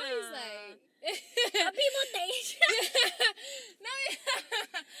different Now lah. it's like a bit more tension. now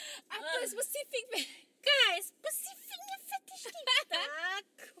after specific Guys, specificnya fetish kita.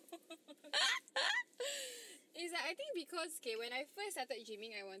 It's like I think because when I first started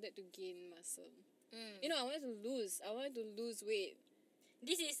gymming, I wanted to gain muscle. You know, I wanted to lose weight.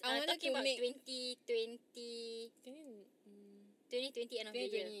 This is I wanted talking to about make- 2020 end of the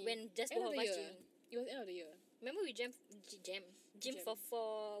year 2020. when just End both of of the us year. gymming. It was end of the year. Remember we gym for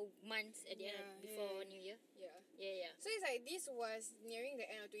 4 months at the end Yeah, before yeah. New Year. Yeah. Yeah. So it's like this was nearing the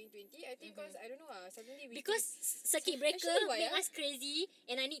end of 2020. I think because I don't know suddenly we Because circuit breaker Actually, why, made ah? us crazy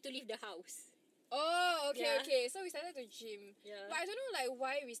and I need to leave the house. Oh, okay, Yeah. okay. So we started to gym. Yeah. But I don't know like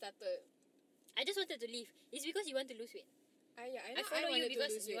why we started. I just wanted to leave. It's because you want to lose weight. Yeah, I know I follow you wanted to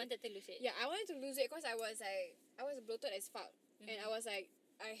because lose you weight. wanted to lose weight. Yeah, I wanted to lose weight because I was bloated as fuck. And I was like,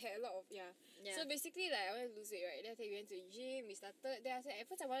 I had a lot of, Yeah. So basically, like, I wanted to lose weight, right? Then after we went to the gym, we started. Then after, at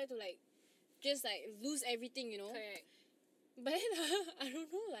first I wanted to, like, just, like, lose everything, you know? Correct. But then, I don't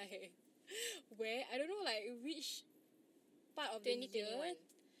know, like, where, I don't know, like, which part of the 2021. year.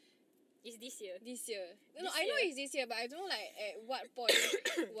 It's this year. This year. No, This I know year. it's this year, but I don't know, like, at what point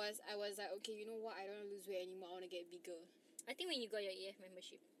I was like, okay, you know what? I don't want to lose weight anymore. I want to get bigger. I think when you got your EF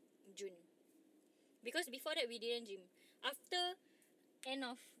membership, June. Because before that we didn't gym. After end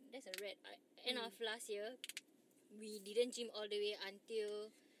of last year, we didn't gym all the way until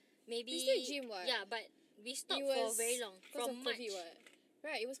maybe We still gym, what? Yeah, but we stopped It for was very long. Because From of March. COVID, what?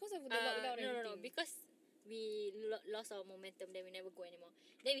 Right, it was because of the lockdown and No, everything. because we lost our momentum, then we never go anymore.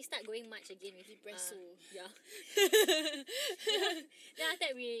 Then we start going March again with Depresso. yeah. Then after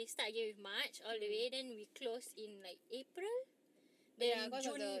that we start again with March all the way. Then we close in like April. Then Yeah, 'cause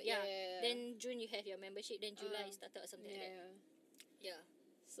of June, the- yeah. Then June you have your membership. Then July you started or something like that. Yeah. Yeah.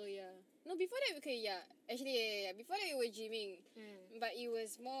 So yeah. No, before that actually yeah. Before that we were gymming, but it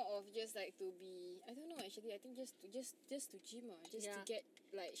was more of just like to be. I don't know. Actually, I think just to gym just to Yeah. get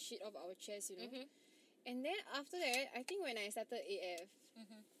like shit off our chest, you know. Mhm. And then after that, I think when I started AF,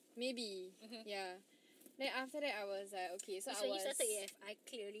 maybe yeah. Then after that, I was like, okay, so So I when was you started AF, I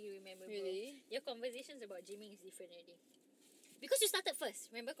clearly remember. Bro. Really? Your conversations about gymming is different already. Because you started first,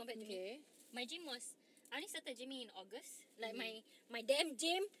 remember compared to me. Okay. My gym was I only started gymming in August. Like my damn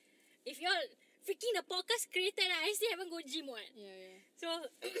gym. If you're freaking a podcast creator, I still haven't go gym one. Yeah. So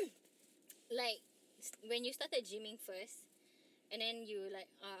like when you started gymming first, and then you like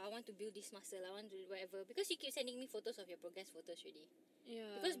I want to build this muscle, I want to do whatever, because you keep sending me photos of your progress photos already.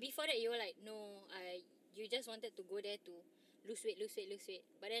 Yeah. Because before that you were like, no, you just wanted to go there to lose weight.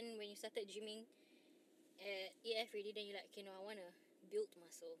 But then when you started gymming at AF already, then you're like, okay, no, I want to build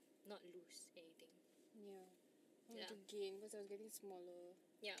muscle, not lose anything. Yeah. I wanted Yeah. to gain because I was getting smaller.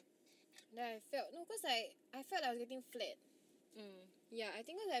 Yeah. Then I felt because I felt I was getting flat. Yeah, I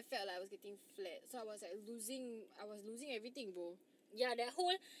think because I felt like I was getting flat, so I was like losing everything, bro. Yeah, the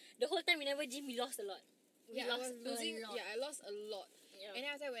whole time we never gym, we lost a lot. We Yeah, I lost was losing. a lot. Yeah, I lost a lot. Yeah. And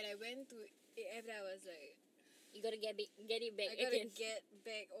then after when I went to AF, I was like, You gotta get it back I gotta again. get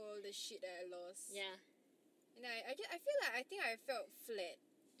back all the shit that I lost. Yeah. And I feel like I think I felt flat.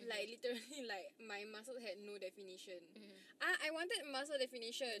 Like literally, like my muscle had no definition. I wanted muscle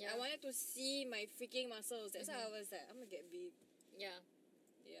definition. Yeah. I wanted to see my freaking muscles. That's why I was like, I'm gonna get big. Yeah.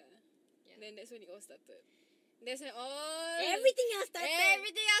 Yeah. Yeah. Then that's when it all started. That's when all Everything else started.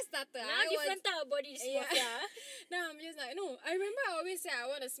 everything else started. Now different type of body dysmorphia. Now I'm just like, no. I remember I always say I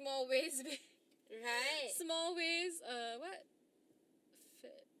want a small waist, Right. small waist. What?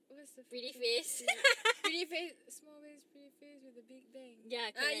 What's the Pretty face. pretty face? Small waist, pretty face with a big bang. Yeah,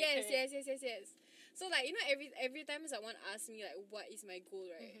 Yes. correct. So like every time someone asks me like what is my goal,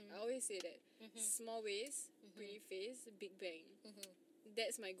 right? I always say that small waist, pretty face, big bang.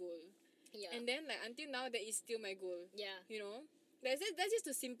 That's my goal. Yeah. And then like until now that is still my goal. Yeah. You know, that's just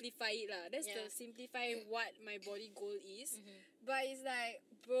to simplify it lah. That's Yeah. to simplify what my body goal is. But it's like,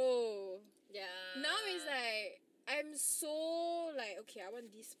 bro, Yeah. Now it's like I'm so like, okay, I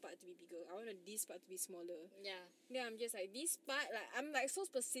want this part to be bigger. I want this part to be smaller. Yeah. Then I'm just like, this part, like I'm like so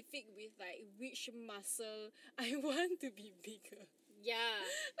specific with like which muscle I want to be bigger. Yeah.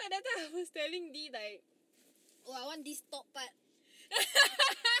 Like that time I was telling Dee like, oh, I want this top part.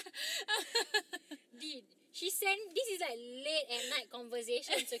 Dude, she sent, this is like late at night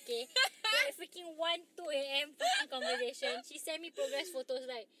conversations, okay? Like freaking 1, 2 a.m. fucking conversation. She sent me progress photos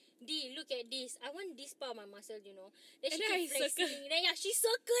like, D, look at this. I want this part of my muscle, you know. Then she And then keep I circle. flexing. Then yeah, she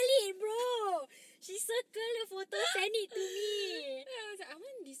circle it, bro. She circle the photo, send it to me. And I was like, I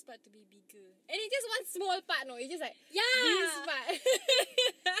want this part to be bigger. And it's just one small part, no. It's just like, Yeah. this part.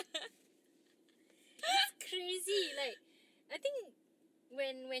 It's crazy. Like, I think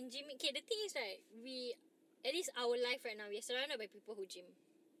when gymming, okay, the thing is right, we, at least our life right now, we are surrounded by people who gym.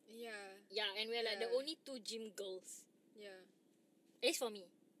 Yeah. Yeah, and we're like the Yeah. only 2 gym girls. Yeah. At least for me.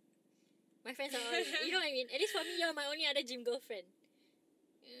 My friends are all, you know what I mean? At least for me, you're my only other gym girlfriend.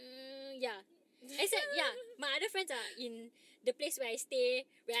 Yeah. Except, yeah, my other friends are in the place where I stay,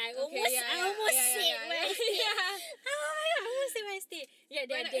 where I almost said where I stay. Oh my god, I almost said where I stay. Yeah,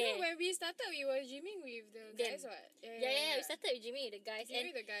 they're But I there. know when we started, we were gymming with the Them. guys, what? Yeah, we started with gymming with the guys. Gymming And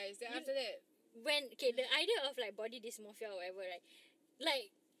with the guys. Then you- after that, when, okay, the idea of like body dysmorphia or whatever, right? Like,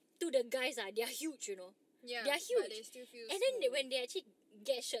 to the guys, they are huge, you know. yeah, They're huge. but they still feel And then small. when they actually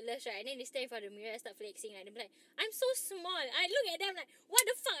get shirtless, right, and then they stand in front of the mirror and start flexing, like, they're like, I'm so small. I look at them like, what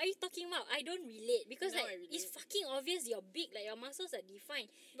the fuck are you talking about? I don't relate. Because Now like, I relate. it's fucking obvious you're big, like your muscles are defined.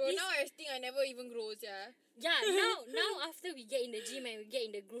 Bro, this- now I think I never even grow, yeah. Yeah, now after we get in the gym and we get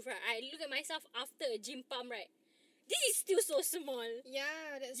in the groove, right, I look at myself after a gym pump, right, this is still so small.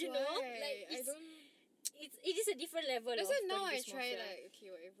 Yeah, that's You why. know, like, I it's- don't. It is a different level That's of why now body I try dysmorphia. like, okay,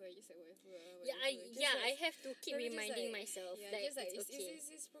 whatever. I just like whatever. Yeah, whatever. Just I like- have to keep no, just reminding like- myself yeah, that just like it's okay.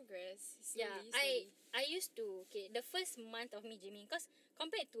 it's progress. Yeah, Slowly. I used to, okay, the first month of me gymming, because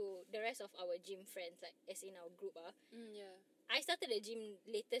compared to the rest of our gym friends, like as in our group, Yeah. I started the gym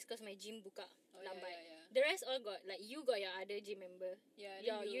latest because my gym buka Oh, lambat. yeah. The rest all got, like, you got your other gym member. Yeah,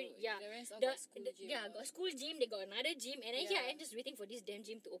 Yeah, then yeah. the rest all The, got school gym. yeah, got school gym, they got another gym, and then here Yeah. I'm just waiting for this damn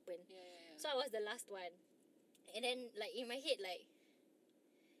gym to open. Yeah. So I was the last one. And then, like, in my head, like,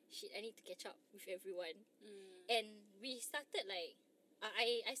 shit, I need to catch up with everyone. And we started, like,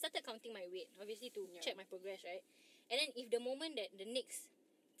 I started counting my weight, obviously, to Yeah. check my progress, right? And then if the moment that the next,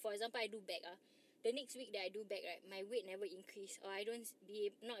 for example, I do back, the next week that I do back, right, my weight never increase, or I don't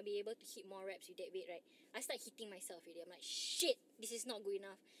not be able to hit more reps with that weight, right, I start hitting myself already. I'm like, shit, this is not good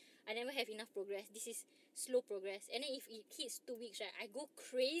enough. I never have enough progress. This is slow progress. And then if it hits 2 weeks, right, I go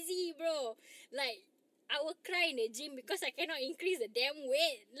crazy, bro. Like, I will cry in the gym because I cannot increase the damn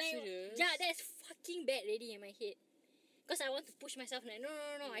weight. Like, Serious? yeah, that's fucking bad already in my head. Because I want to push myself like, no,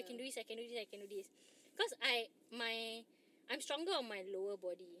 I can do this, I can do this. Because I'm stronger on my lower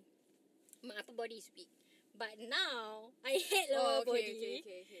body. My upper body is weak. But now, I hate lower body.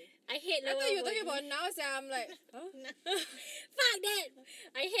 Okay. I hate I lower thought you were body. talking about now, so I'm like, huh? Fuck that!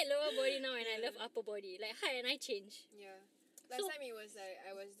 I hate lower body now and I love upper body. Like, how and I change? Yeah. Last So- time it was like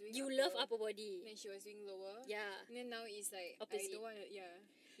I was doing. You love upper body. Then she was doing lower. Yeah. And then now it's like Opposite. I don't want to. Yeah.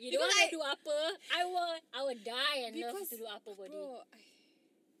 You don't Because want to do upper. I will die and love Because, to do upper body. Bro,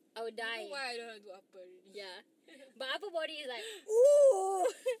 I will I don't die. know why I don't want to do upper already. Yeah. But upper body is like, ooh.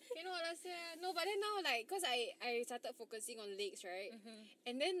 You know what I said? No, but then now like, cause I started focusing on legs, right?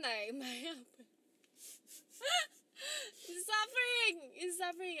 And then like my upper. It's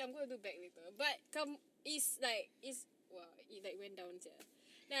suffering. I'm gonna do back later. But wow, it like went down here.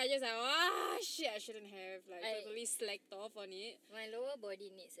 Then I just like, shit, I shouldn't have like totally slacked off on it. My lower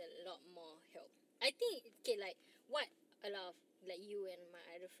body needs a lot more help. I think, okay, like, what a lot of, like, you and my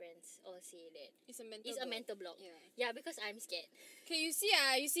other friends all say that It's a mental. it's a mental block. Yeah. Yeah, because I'm scared. Okay, you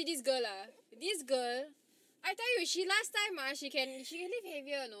see this girl This girl, I tell you, she last time she can lift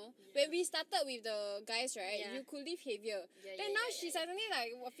heavier, no? When we started with the guys, right? Yeah. You could lift heavier. Yeah, Then yeah, now yeah, she yeah. suddenly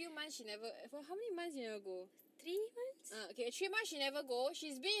like a few months she never. For how many months you never go? 3 months? Okay, 3 months she never go.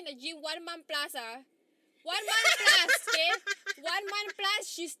 She's been in the gym 1 month plus. 1 month plus, okay? 1 month plus,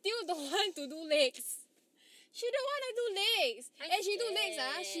 she still don't want to do legs. She don't want to do legs. I'm And she do legs,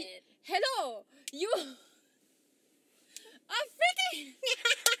 she... scared. Hello! You... freaking...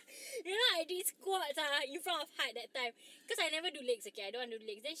 You know, I did squats in front of Hart that time. Because I never do legs, okay? I don't want to do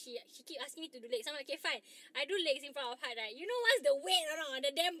legs. Then she keep asking me to do legs. I'm like, okay, fine. I do legs in front of Hart, right? You know what's the weight or not on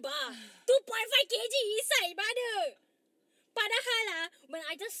the damn bar? 2.5 kg inside, brother! Padahal, when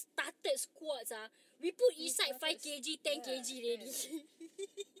I just started squats, we put each side 5 kg, 10 kg already.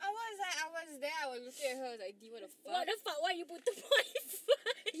 I was there, I was looking at her, I was like, D, what the fuck? What the fuck? Why you put 2.5?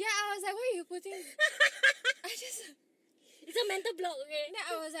 Yeah, I was like, why are you putting... I just... It's a mental block, okay? Then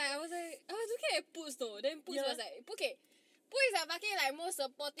I was looking at Poots though. Then Poots was like, okay. Poots is like fucking like most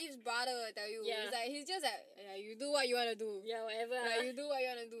supportive brother, I tell you. Yeah. It's like, he's just like, yeah, you do what you want to do. Yeah, whatever. Like, you do what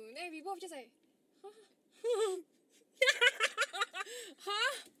you want to do. Then we both just like, huh?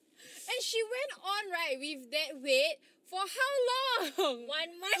 Huh? And she went on, right, with that weight for how long? 1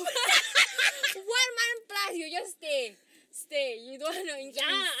 month. 1 month plus, you just stay. You don't want to increase.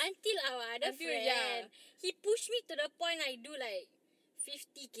 Yeah, until our other Until, friend. yeah. He pushed me to the point I do like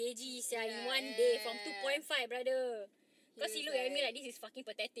 50 kgs in Yeah, one yeah, day yeah, from yeah. 2.5, brother. Because he was looked at me like- like, this is fucking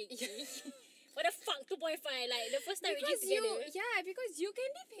pathetic. What the fuck, 2.5? Like, the first time we Because gym together. because you can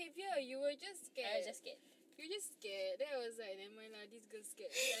live heavier. You were just scared. I was just scared. You were just scared. Then I was like, never mind lah, this girl's scared.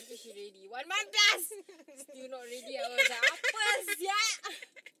 Until she ready. 1 month plus! Still not ready. I was like, apa sia?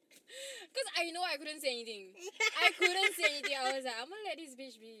 Because I know I couldn't say anything. I was like, I'm gonna let this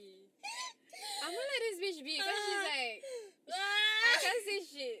bitch be. Because she's like, I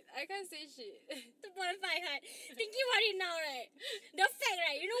can't say shit. 2.5 hard. Thinking about it now, right? The fact,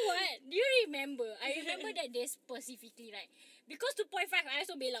 right? You know what? Do you remember? I remember that day specifically, right? Because 2.5, I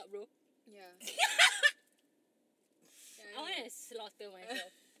also bail out, bro. Yeah. I want to slaughter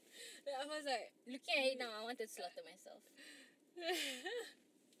myself. Then I was like, Looking at it now, I want to slaughter myself.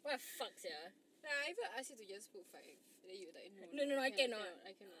 What the fuck, yeah? nah, I even asked you to just put 5. Then you were like, No, I cannot.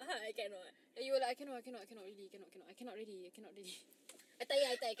 I cannot. I cannot. Then you were like, I cannot really. I tell you,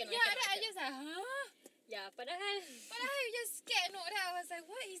 I cannot. Yeah, I then I cannot. just like, huh? Yeah, padahal. But I just scared, no. Then I was like,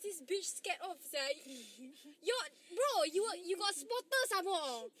 what is this bitch scared of, sia? Bro, you got spotter some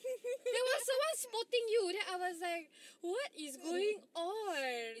more. There was someone spotting you. Then I was like, what is going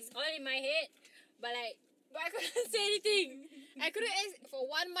on? It's all in my head. But like, But I couldn't say anything. I couldn't ask for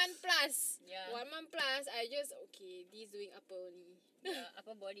 1 month plus. Yeah. 1 month plus, I just, okay, this doing upper only. the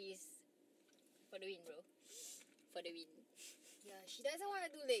upper body is for the win, bro. For the win. Yeah, she doesn't want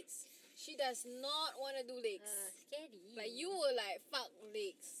to do legs. She does not want to do legs. Scary. Like, you were like, fuck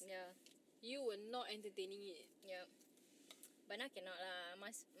legs. Yeah. You were not entertaining it. Yeah. But now cannot lah.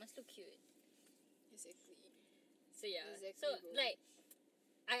 Must look cute. Exactly. So yeah. Exactly, So bro. like,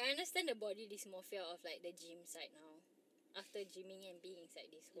 I understand the body dysmorphia of like the gym side now. After gymming and being inside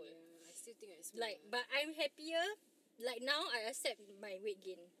this hole. Yeah, I still think I'm small. Like, but I'm happier. Like now, I accept my weight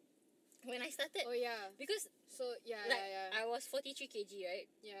gain. When I started, Oh, yeah. because So, yeah, like yeah. I was 43 kg, right?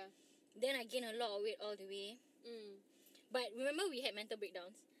 Yeah. Then I gained a lot of weight all the way. But remember, we had mental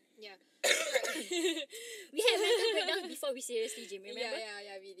breakdowns. Yeah. We had mental breakdowns before we seriously gym. Remember?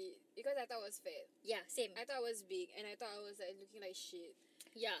 Yeah, we did. Because I thought I was fat. Yeah, same. I thought I was big, and I thought I was like looking like shit.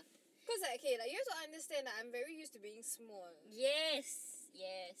 Yeah. Because like, okay, like you have to understand that I'm very used to being small. Yes.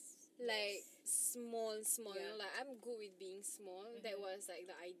 Like small, you Yeah. know, like I'm good with being small. That was like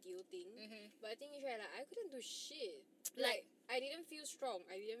the ideal thing. But I think is right, like I couldn't do shit. Like I didn't feel strong.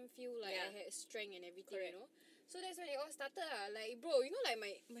 I didn't feel like I had strength and everything, Correct. you know. So that's when it all started. Like, bro, you know, like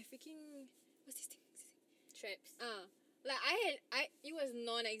my freaking what's this thing? Traps. Like it was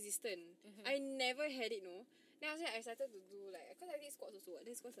non-existent. I never had it, no. Then after that I started to do like, cause I did squats also.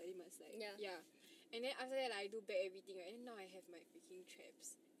 Then squats I must like yeah. And then after that like, I do back everything, right? And now I have my freaking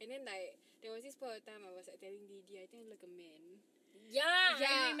traps. And then like there was this point of time I was like telling Didi, I think I look like a man. Yeah,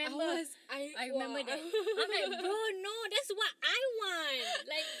 I remember. I remember that. I'm like, bro, no, that's what I want.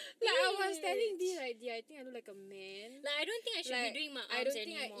 Like I was bitch. telling Didi like, I think I look like a man. Like, I don't think I should Like, be doing my I arms don't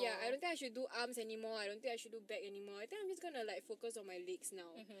think anymore. I don't think I should do arms anymore. I don't think I should do back anymore. I think I'm just gonna like focus on my legs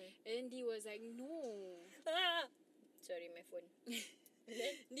now. And then Dee was like, no. Sorry, my phone.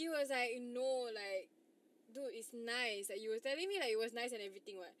 Dee was like, no, like, dude, it's nice. Like, you were telling me like it was nice and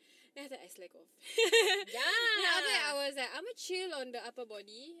everything, what? Then after that, I slack off. Yeah. Then after that, I was like, I'ma chill on the upper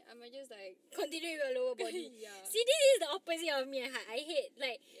body. I'ma just like Continue with your lower body. Yeah. See, this is the opposite of me. I hate,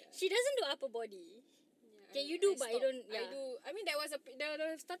 like, she doesn't do upper body. Okay, you do, but I stopped. don't. I Yeah. do. I mean, there was the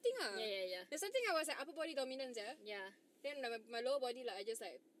starting Yeah. The starting I was like upper body dominance, yeah. Yeah. Then my lower body like I just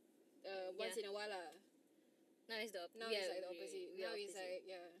like once in a while lah. Now it's the Now it's like the opposite. Now it's like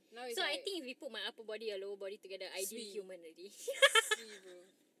Now it's So like I think if we put my upper body and lower body together, ideal Sweet. human already. see, bro.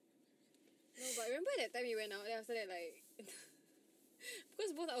 No, but remember that time we went out. Then after that, like, because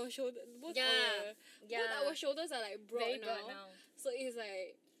both our shoulders are like broad Very now. broad now. So it's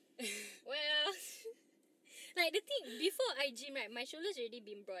like, Well, like the thing before I gym, right, my shoulders already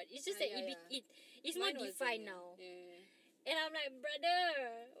been broad. It's just that it's more mine wasn't, defined now. Yeah. And I'm like, brother,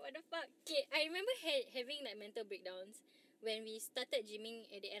 what the fuck? Okay, I remember having like mental breakdowns when we started gymming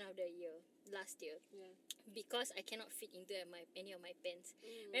at the end of the year, last year, Yeah. because I cannot fit into any of my pants.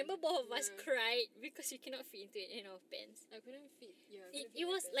 Remember both of us cried because we cannot fit into any of our pants. I couldn't fit. Yeah. It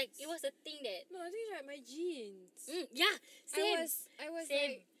was like, it was a thing that... No, I think it's like my jeans. Yeah, same. I was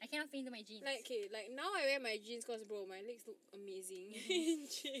Same. like, I cannot fit into my jeans. like, okay, like now I wear my jeans because, bro, my legs look amazing in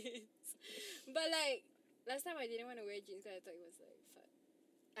jeans. But like, last time I didn't want to wear jeans because I thought it was like, fuck,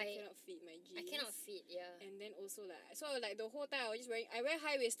 I cannot fit my jeans. I cannot fit, yeah. And then also like, so like the whole time I was just wearing, I wear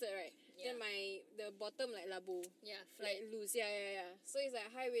high-waisted, right? Yeah. Then the bottom like labo. Yeah, Like flat. loose, yeah. So it's like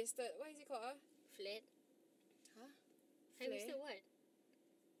high-waisted, what is it called? Flat. Huh? High-waisted what?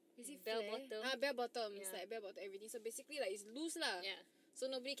 Is it Bell flare? bottom? Bell bottom. It's Yeah. like bell bottom everything. So basically like it's loose lah. Yeah, So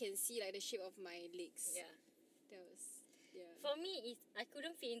nobody can see like the shape of my legs. yeah. That was, yeah. For me, I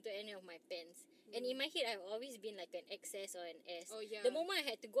couldn't fit into any of my pants. And in my head, I've always been like an XS or an S. Oh, yeah. The moment I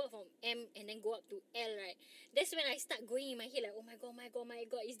had to go up from M and then go up to L, right? That's when I start going in my head like, oh my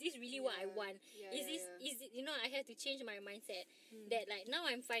god, is this really what I want? Yeah, Is it, you know, I have to change my mindset. That like now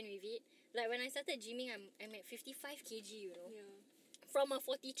I'm fine with it. Like when I started gymming, I'm at 55 kg, you know. Yeah. From a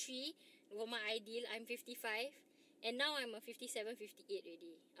 43, for my ideal, I'm 55. And now I'm a 57, 58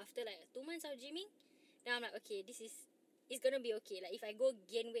 already. After like 2 months of gymming, now I'm like, okay, it's gonna be okay. Like if I go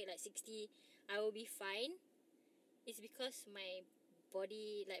gain weight like 60, I will be fine. It's because my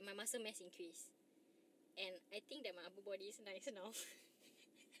body, like my muscle mass increased. And I think that my upper body is nice now.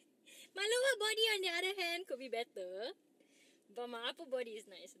 My lower body on the other hand could be better. But my upper body is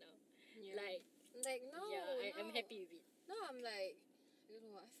nice now. Yeah. Like no. yeah, I'm happy with it. No, I'm like, I don't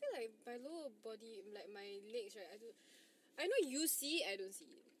know. I feel like my lower body, like my legs, right? I know you see it, I don't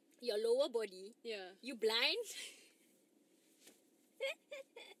see it. Your lower body, Yeah. you blind?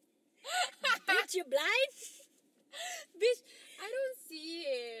 Bitch, you blind? Bitch, I don't see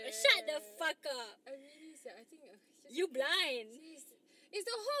it. Shut the fuck up. I really see. I think it's just You blind. It's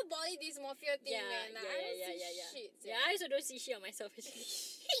the whole body dysmorphia thing, man. Like, I don't see shit. Yeah, I also don't see shit on myself actually.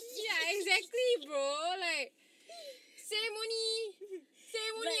 Yeah, exactly, bro. Like, same only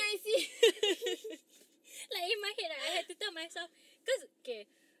Like- I see. Like in my head, I had to tell myself, cause okay,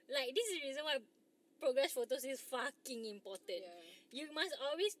 like this is the reason why progress photos is fucking important. Yeah. You must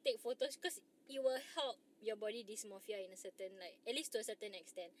always take photos because it will help your body dysmorphia in a certain, like, at least to a certain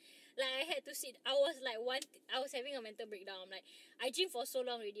extent. Like I had to sit, I was having a mental breakdown. I'm like, I gym for so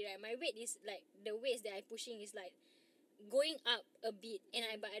long already, right? My weight is like, the weights that I'm pushing is like going up a bit, and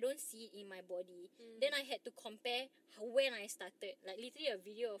but I don't see it in my body. Then I had to compare when I started, like literally a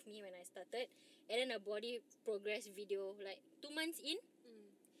video of me when I started, and then a body progress video like 2 months in.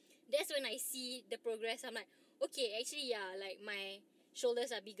 That's when I see the progress. I'm like, okay, actually, yeah, like my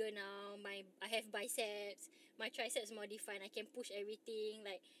shoulders are bigger now. I have biceps. My triceps more defined. I can push everything.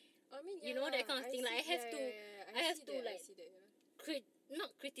 Like, I mean, you know, that kind of thing. Like, I have to, I have to like, see that, yeah.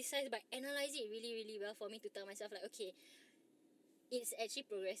 not criticize, but analyze it really, really well for me to tell myself like, okay, it's actually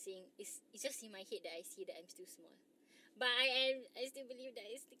progressing. It's just in my head that I see that I'm still small, but I still believe that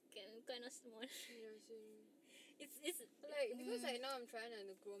it's kind of small. Yeah, same. It's Like, because like now I'm trying to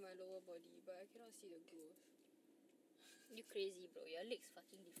grow my lower body, but I cannot see the growth. you crazy, bro. Your legs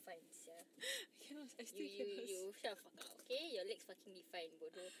fucking defined, yeah. I still cannot You shut the fuck up, okay? Your legs fucking defined,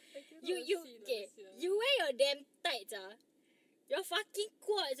 bodoh. I cannot You see okay? those, yeah. You wear your damn tights, your fucking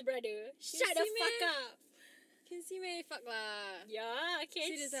quads, brother. Shut the see, fuck man? up. Can see me, fuck lah. Yeah, I can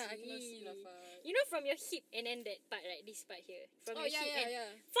See this, see. I cannot see lah, fuck. You know from your hip and then that part, right? This part here. From Oh, your yeah, hip yeah, and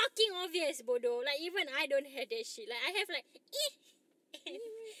yeah. fucking obvious, bodoh. Like even I don't have that shit. Like I have like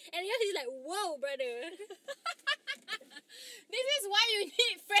and yours is like, whoa, brother. This is why you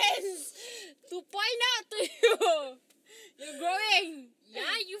need friends to point out to you. You're growing.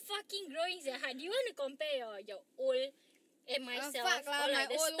 Yeah, you fucking growing so hard. Do you want to compare your old and myself Fuck lah, or my like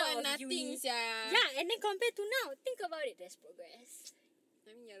the old start one, of nothing, uni? sia. Yeah, and then compare to now. Think about it. There's progress.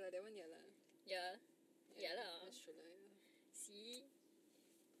 I mean, yeah lah, that one, yeah lah. Yeah. Yeah lah. That's true lah, yeah. See?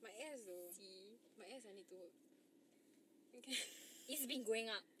 My ass though. See? My ass, I need to work. Okay. It's been going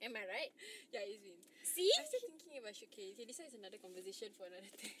up. Am I right? Yeah, it's been. See? I'm still thinking if I should. Okay, this one is another conversation for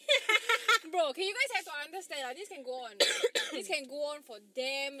another day. Bro, okay, you guys have to understand. This can go on. This can go on for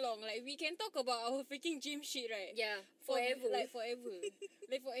damn long. Like, we can talk about our freaking gym shit, right? Yeah. For, Forever. Like, forever.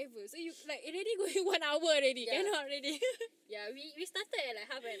 Like, forever. So, you, like, already going 1 hour already. Yeah. Cannot already. Yeah, we started at like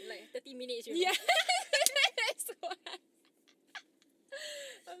half at like 30 minutes, you know? Yeah. That's why.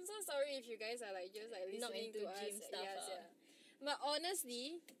 I'm so sorry if you guys are, like, just, like, Not listening into to gym us. stuff, Yes, yeah. But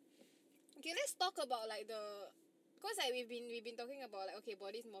honestly, okay, let's talk about like because like we've been talking about like, okay,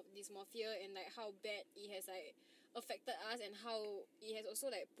 body dysmorphia and like how bad it has like affected us and how it has also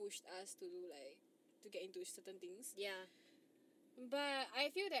like pushed us to do like to get into certain things. Yeah. But I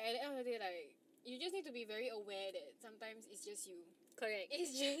feel that at the end of the day, like, you just need to be very aware that sometimes it's just you. Correct.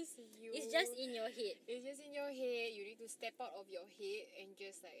 It's just you. It's just in your head. It's just in your head. You need to step out of your head and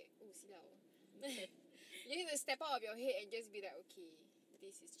just like, oh, silap. You need to step out of your head and just be like, okay,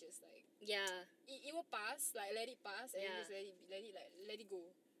 this is just like, Yeah. it will pass. Like, let it pass and Yeah. just let it go.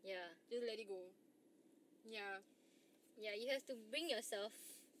 Yeah. Just let it go. Yeah. Yeah, you have to bring yourself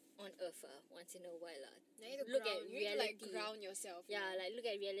on earth once in a while. You need to Look ground, at you need to like reality. ground yourself. you Yeah, know? like look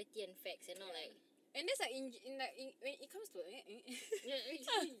at reality and facts and not Yeah. like And that's like in when it comes to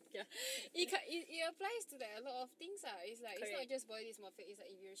yeah. it applies to like a lot of things. It's like it's not Correct. just body dysmorphia. It's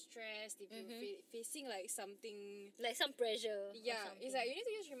like if you're stressed, if you're facing like something. Like some pressure. Yeah, or it's something. like you need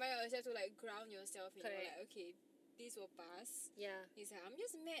to just remind yourself to like ground yourself. You know, Correct. like okay, this will pass. Yeah. It's like I'm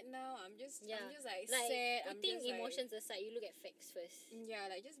just mad now. I'm just Yeah. like Like sad. I'm putting just like, emotions aside, you look at facts first.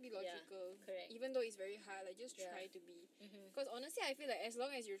 yeah, like just be logical. correct. Even though it's very hard, like just Yeah. try to be. Mm-hmm. Because honestly, I feel like as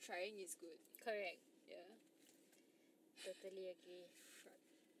long as you're trying, it's good. Correct. Yeah. Totally agree.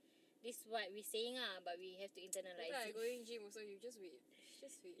 This is what we're saying but we have to internalize Later I it. going gym also. You just wait.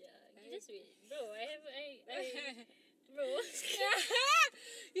 Just wait. Yeah, I- you just wait. Bro, bro.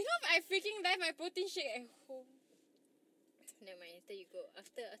 You know, I freaking left my protein shake at home. Never mind, after you go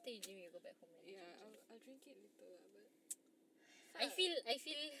after you gym you go back home. And Yeah, drink it. I'll drink it later lah, but I feel like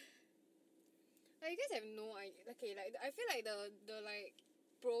you guys have no idea. Okay, like I feel like the like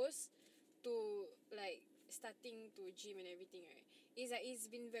pros to like starting to gym and everything, right? Is like it's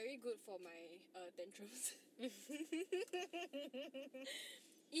been very good for my tantrums.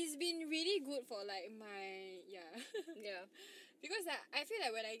 It's been really good for like my yeah. Yeah. Because like, I feel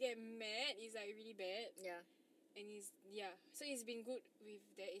like when I get mad, it's like really bad. Yeah. And so it's been good with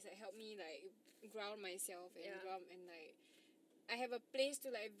that. It's like helped me like ground myself and Yeah. ground and like I have a place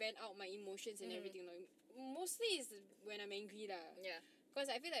to like vent out my emotions and everything. Like mostly it's when I'm angry lah. Yeah. Cause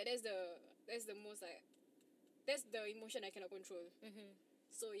I feel like that's the most like that's the emotion I cannot control. Mm-hmm.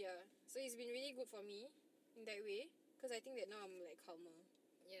 So yeah, so it's been really good for me in that way. Cause I think that now I'm like calmer,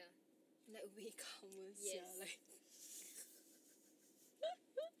 Yeah. like way calmer. Yes. Yeah, like.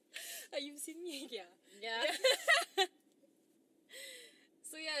 You've seen me, yeah. Yeah.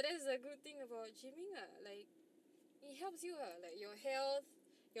 So yeah, that's a good thing about gymming like it helps you like your health,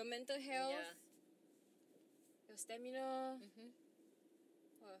 your mental health, Yeah. your stamina. Mm-hmm.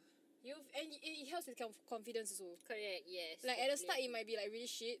 And it helps with confidence also. Correct, yes. Like at the start totally it might be like really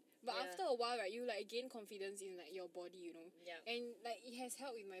shit, but Yeah. after a while, right, you like gain confidence in like your body, you know. agree. Yeah. And like it has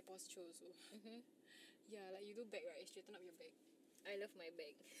helped with my posture also. Mm-hmm. Yeah, like you do back, right, straighten up your back. I love my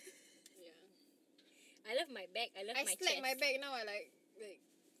back. Yeah. I love my back. I love I my slack chest. my back now. I like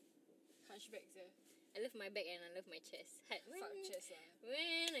hunchbacks. Yeah. I love my back and I love my chest. Fuck chest lah.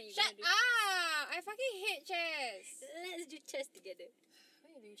 When are you Shut gonna do? up! I fucking hate chest. Let's do chest together.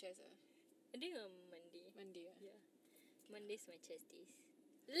 When you doing chest I think on Monday. Monday Yeah. Monday's my chest days.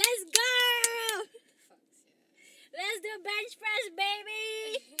 Let's go! Fucks yeah. Let's do bench press, baby!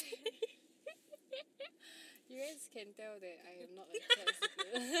 You guys can tell that I am not a chest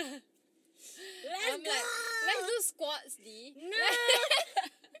girl. Let's I'm go! like, let's do squats, D. No!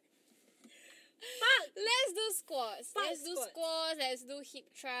 Fuck! Let's do squats. Fuck Let's do squats. squats. Let's do hip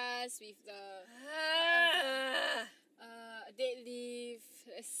thrust with the deadlift.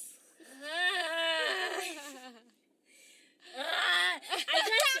 Let's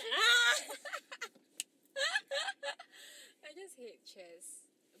I just hate chest.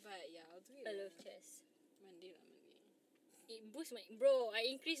 But yeah, I'll do it. I love chest. Monday lah, Monday. It boosts my I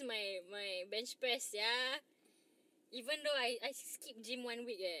increase my bench press, yeah. Even though I skip gym 1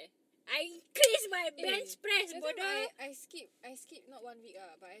 week, I increase my bench press, That time bodoh. I skip not 1 week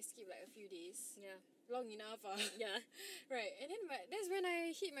but I skip like a few days. Yeah. Long enough Yeah. Right, and then that's when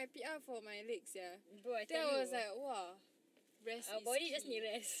I hit my PR for my legs, yeah. Bro, I Then tell I you, was like, wow, rest our is body just key. need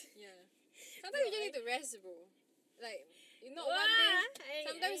rest. Yeah. Sometimes you just need to rest, bro. Like, not Wah, one day.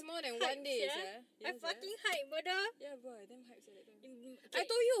 Sometimes more than 1 hype, day, sia. yeah. I fucking hype, bodoh. Yeah, bro, I damn hype that time. Okay. I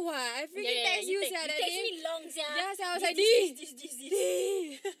told you what, I freaking text you, sia, that text day. me long, sia. Yeah, sia, I was like, this. D.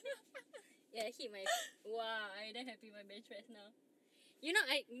 Yeah, I hit my. Wow, I damn happy with my bench press now. You know,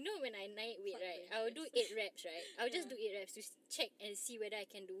 when I night weight, Fuck right? bench I will do press. 8 reps, right? I will just Yeah. do 8 reps to check and see whether I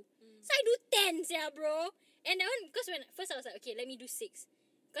can do. Mm. So I do 10, yeah, bro. And that one, because when first I was like, okay, let me do 6,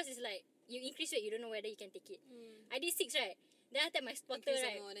 because it's like you increase weight, you don't know whether you can take it. I did 6, right? Then after my spotter, Increase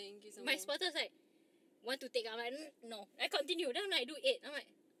right? some more, then increase some My more. spotter was like, want to take? I'm like, no. I continue. Then I do 8. I'm like,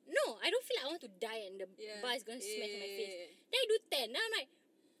 no, I don't feel like I want to die and the Yeah. bar is gonna smash my face. Yeah. Then I do 10. Then I'm like,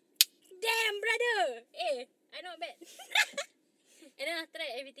 damn, brother. I not bad. And then after that,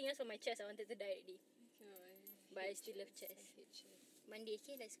 everything else on my chest, I wanted to die already. But I still love chess. I hate chess. Monday,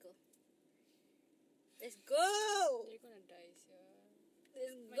 okay, let's go. Let's go! You're gonna die, sia.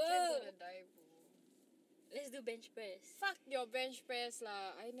 Let's My go! cat's gonna die, bro. Let's do bench press. Fuck your bench press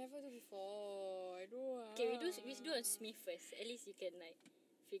lah. I never do before. I do. Okay, we do on Smith first. At least you can like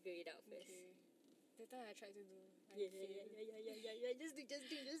figure it out first. Okay. That time I tried to do. I Yeah. failed. Just do.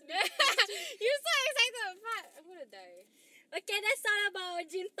 You're so excited. Fuck. I'm gonna die. Okay, that's all about our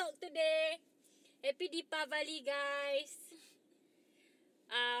gym talk today. Happy Deepavali, guys.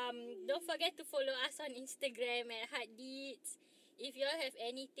 Don't forget to follow us on Instagram at Heartbeats. If you all have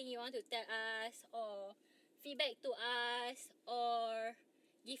anything you want to tell us or feedback to us or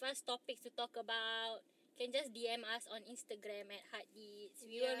give us topics to talk about, can just DM us on Instagram at Heartbeats.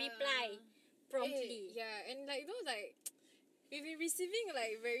 We will reply promptly. And like like we've been receiving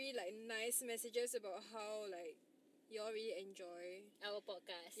like very like nice messages about how like you all really enjoy. Our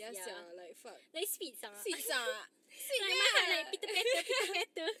podcast. Yes, yeah. Like fuck. Like sweet sangat. Sweet sangat. Sweet Like my heart like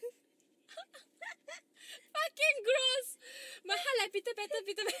pita-pata. Fucking gross. My heart like pita-pata.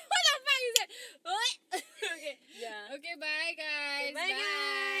 What the fuck is that? What? Okay. Yeah. Okay, bye guys. Bye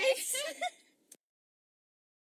guys.